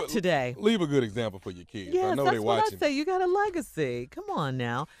learned a lot today. Leave a good example for your kids. Yes, I know that's they're what watching. I say. You got a legacy. Come on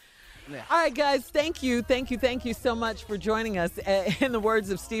now. Yeah. All right, guys. Thank you so much for joining us. In the words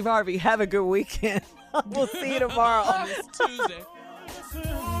of Steve Harvey, have a good weekend. We'll see you tomorrow on this Tuesday.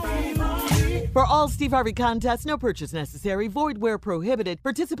 For all Steve Harvey contests, no purchase necessary, void where prohibited.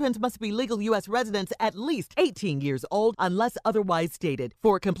 Participants must be legal U.S. residents at least 18 years old unless otherwise stated.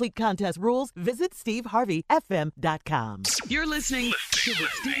 For complete contest rules, visit SteveHarveyFM.com. You're listening to the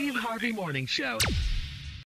Steve Harvey Morning Show.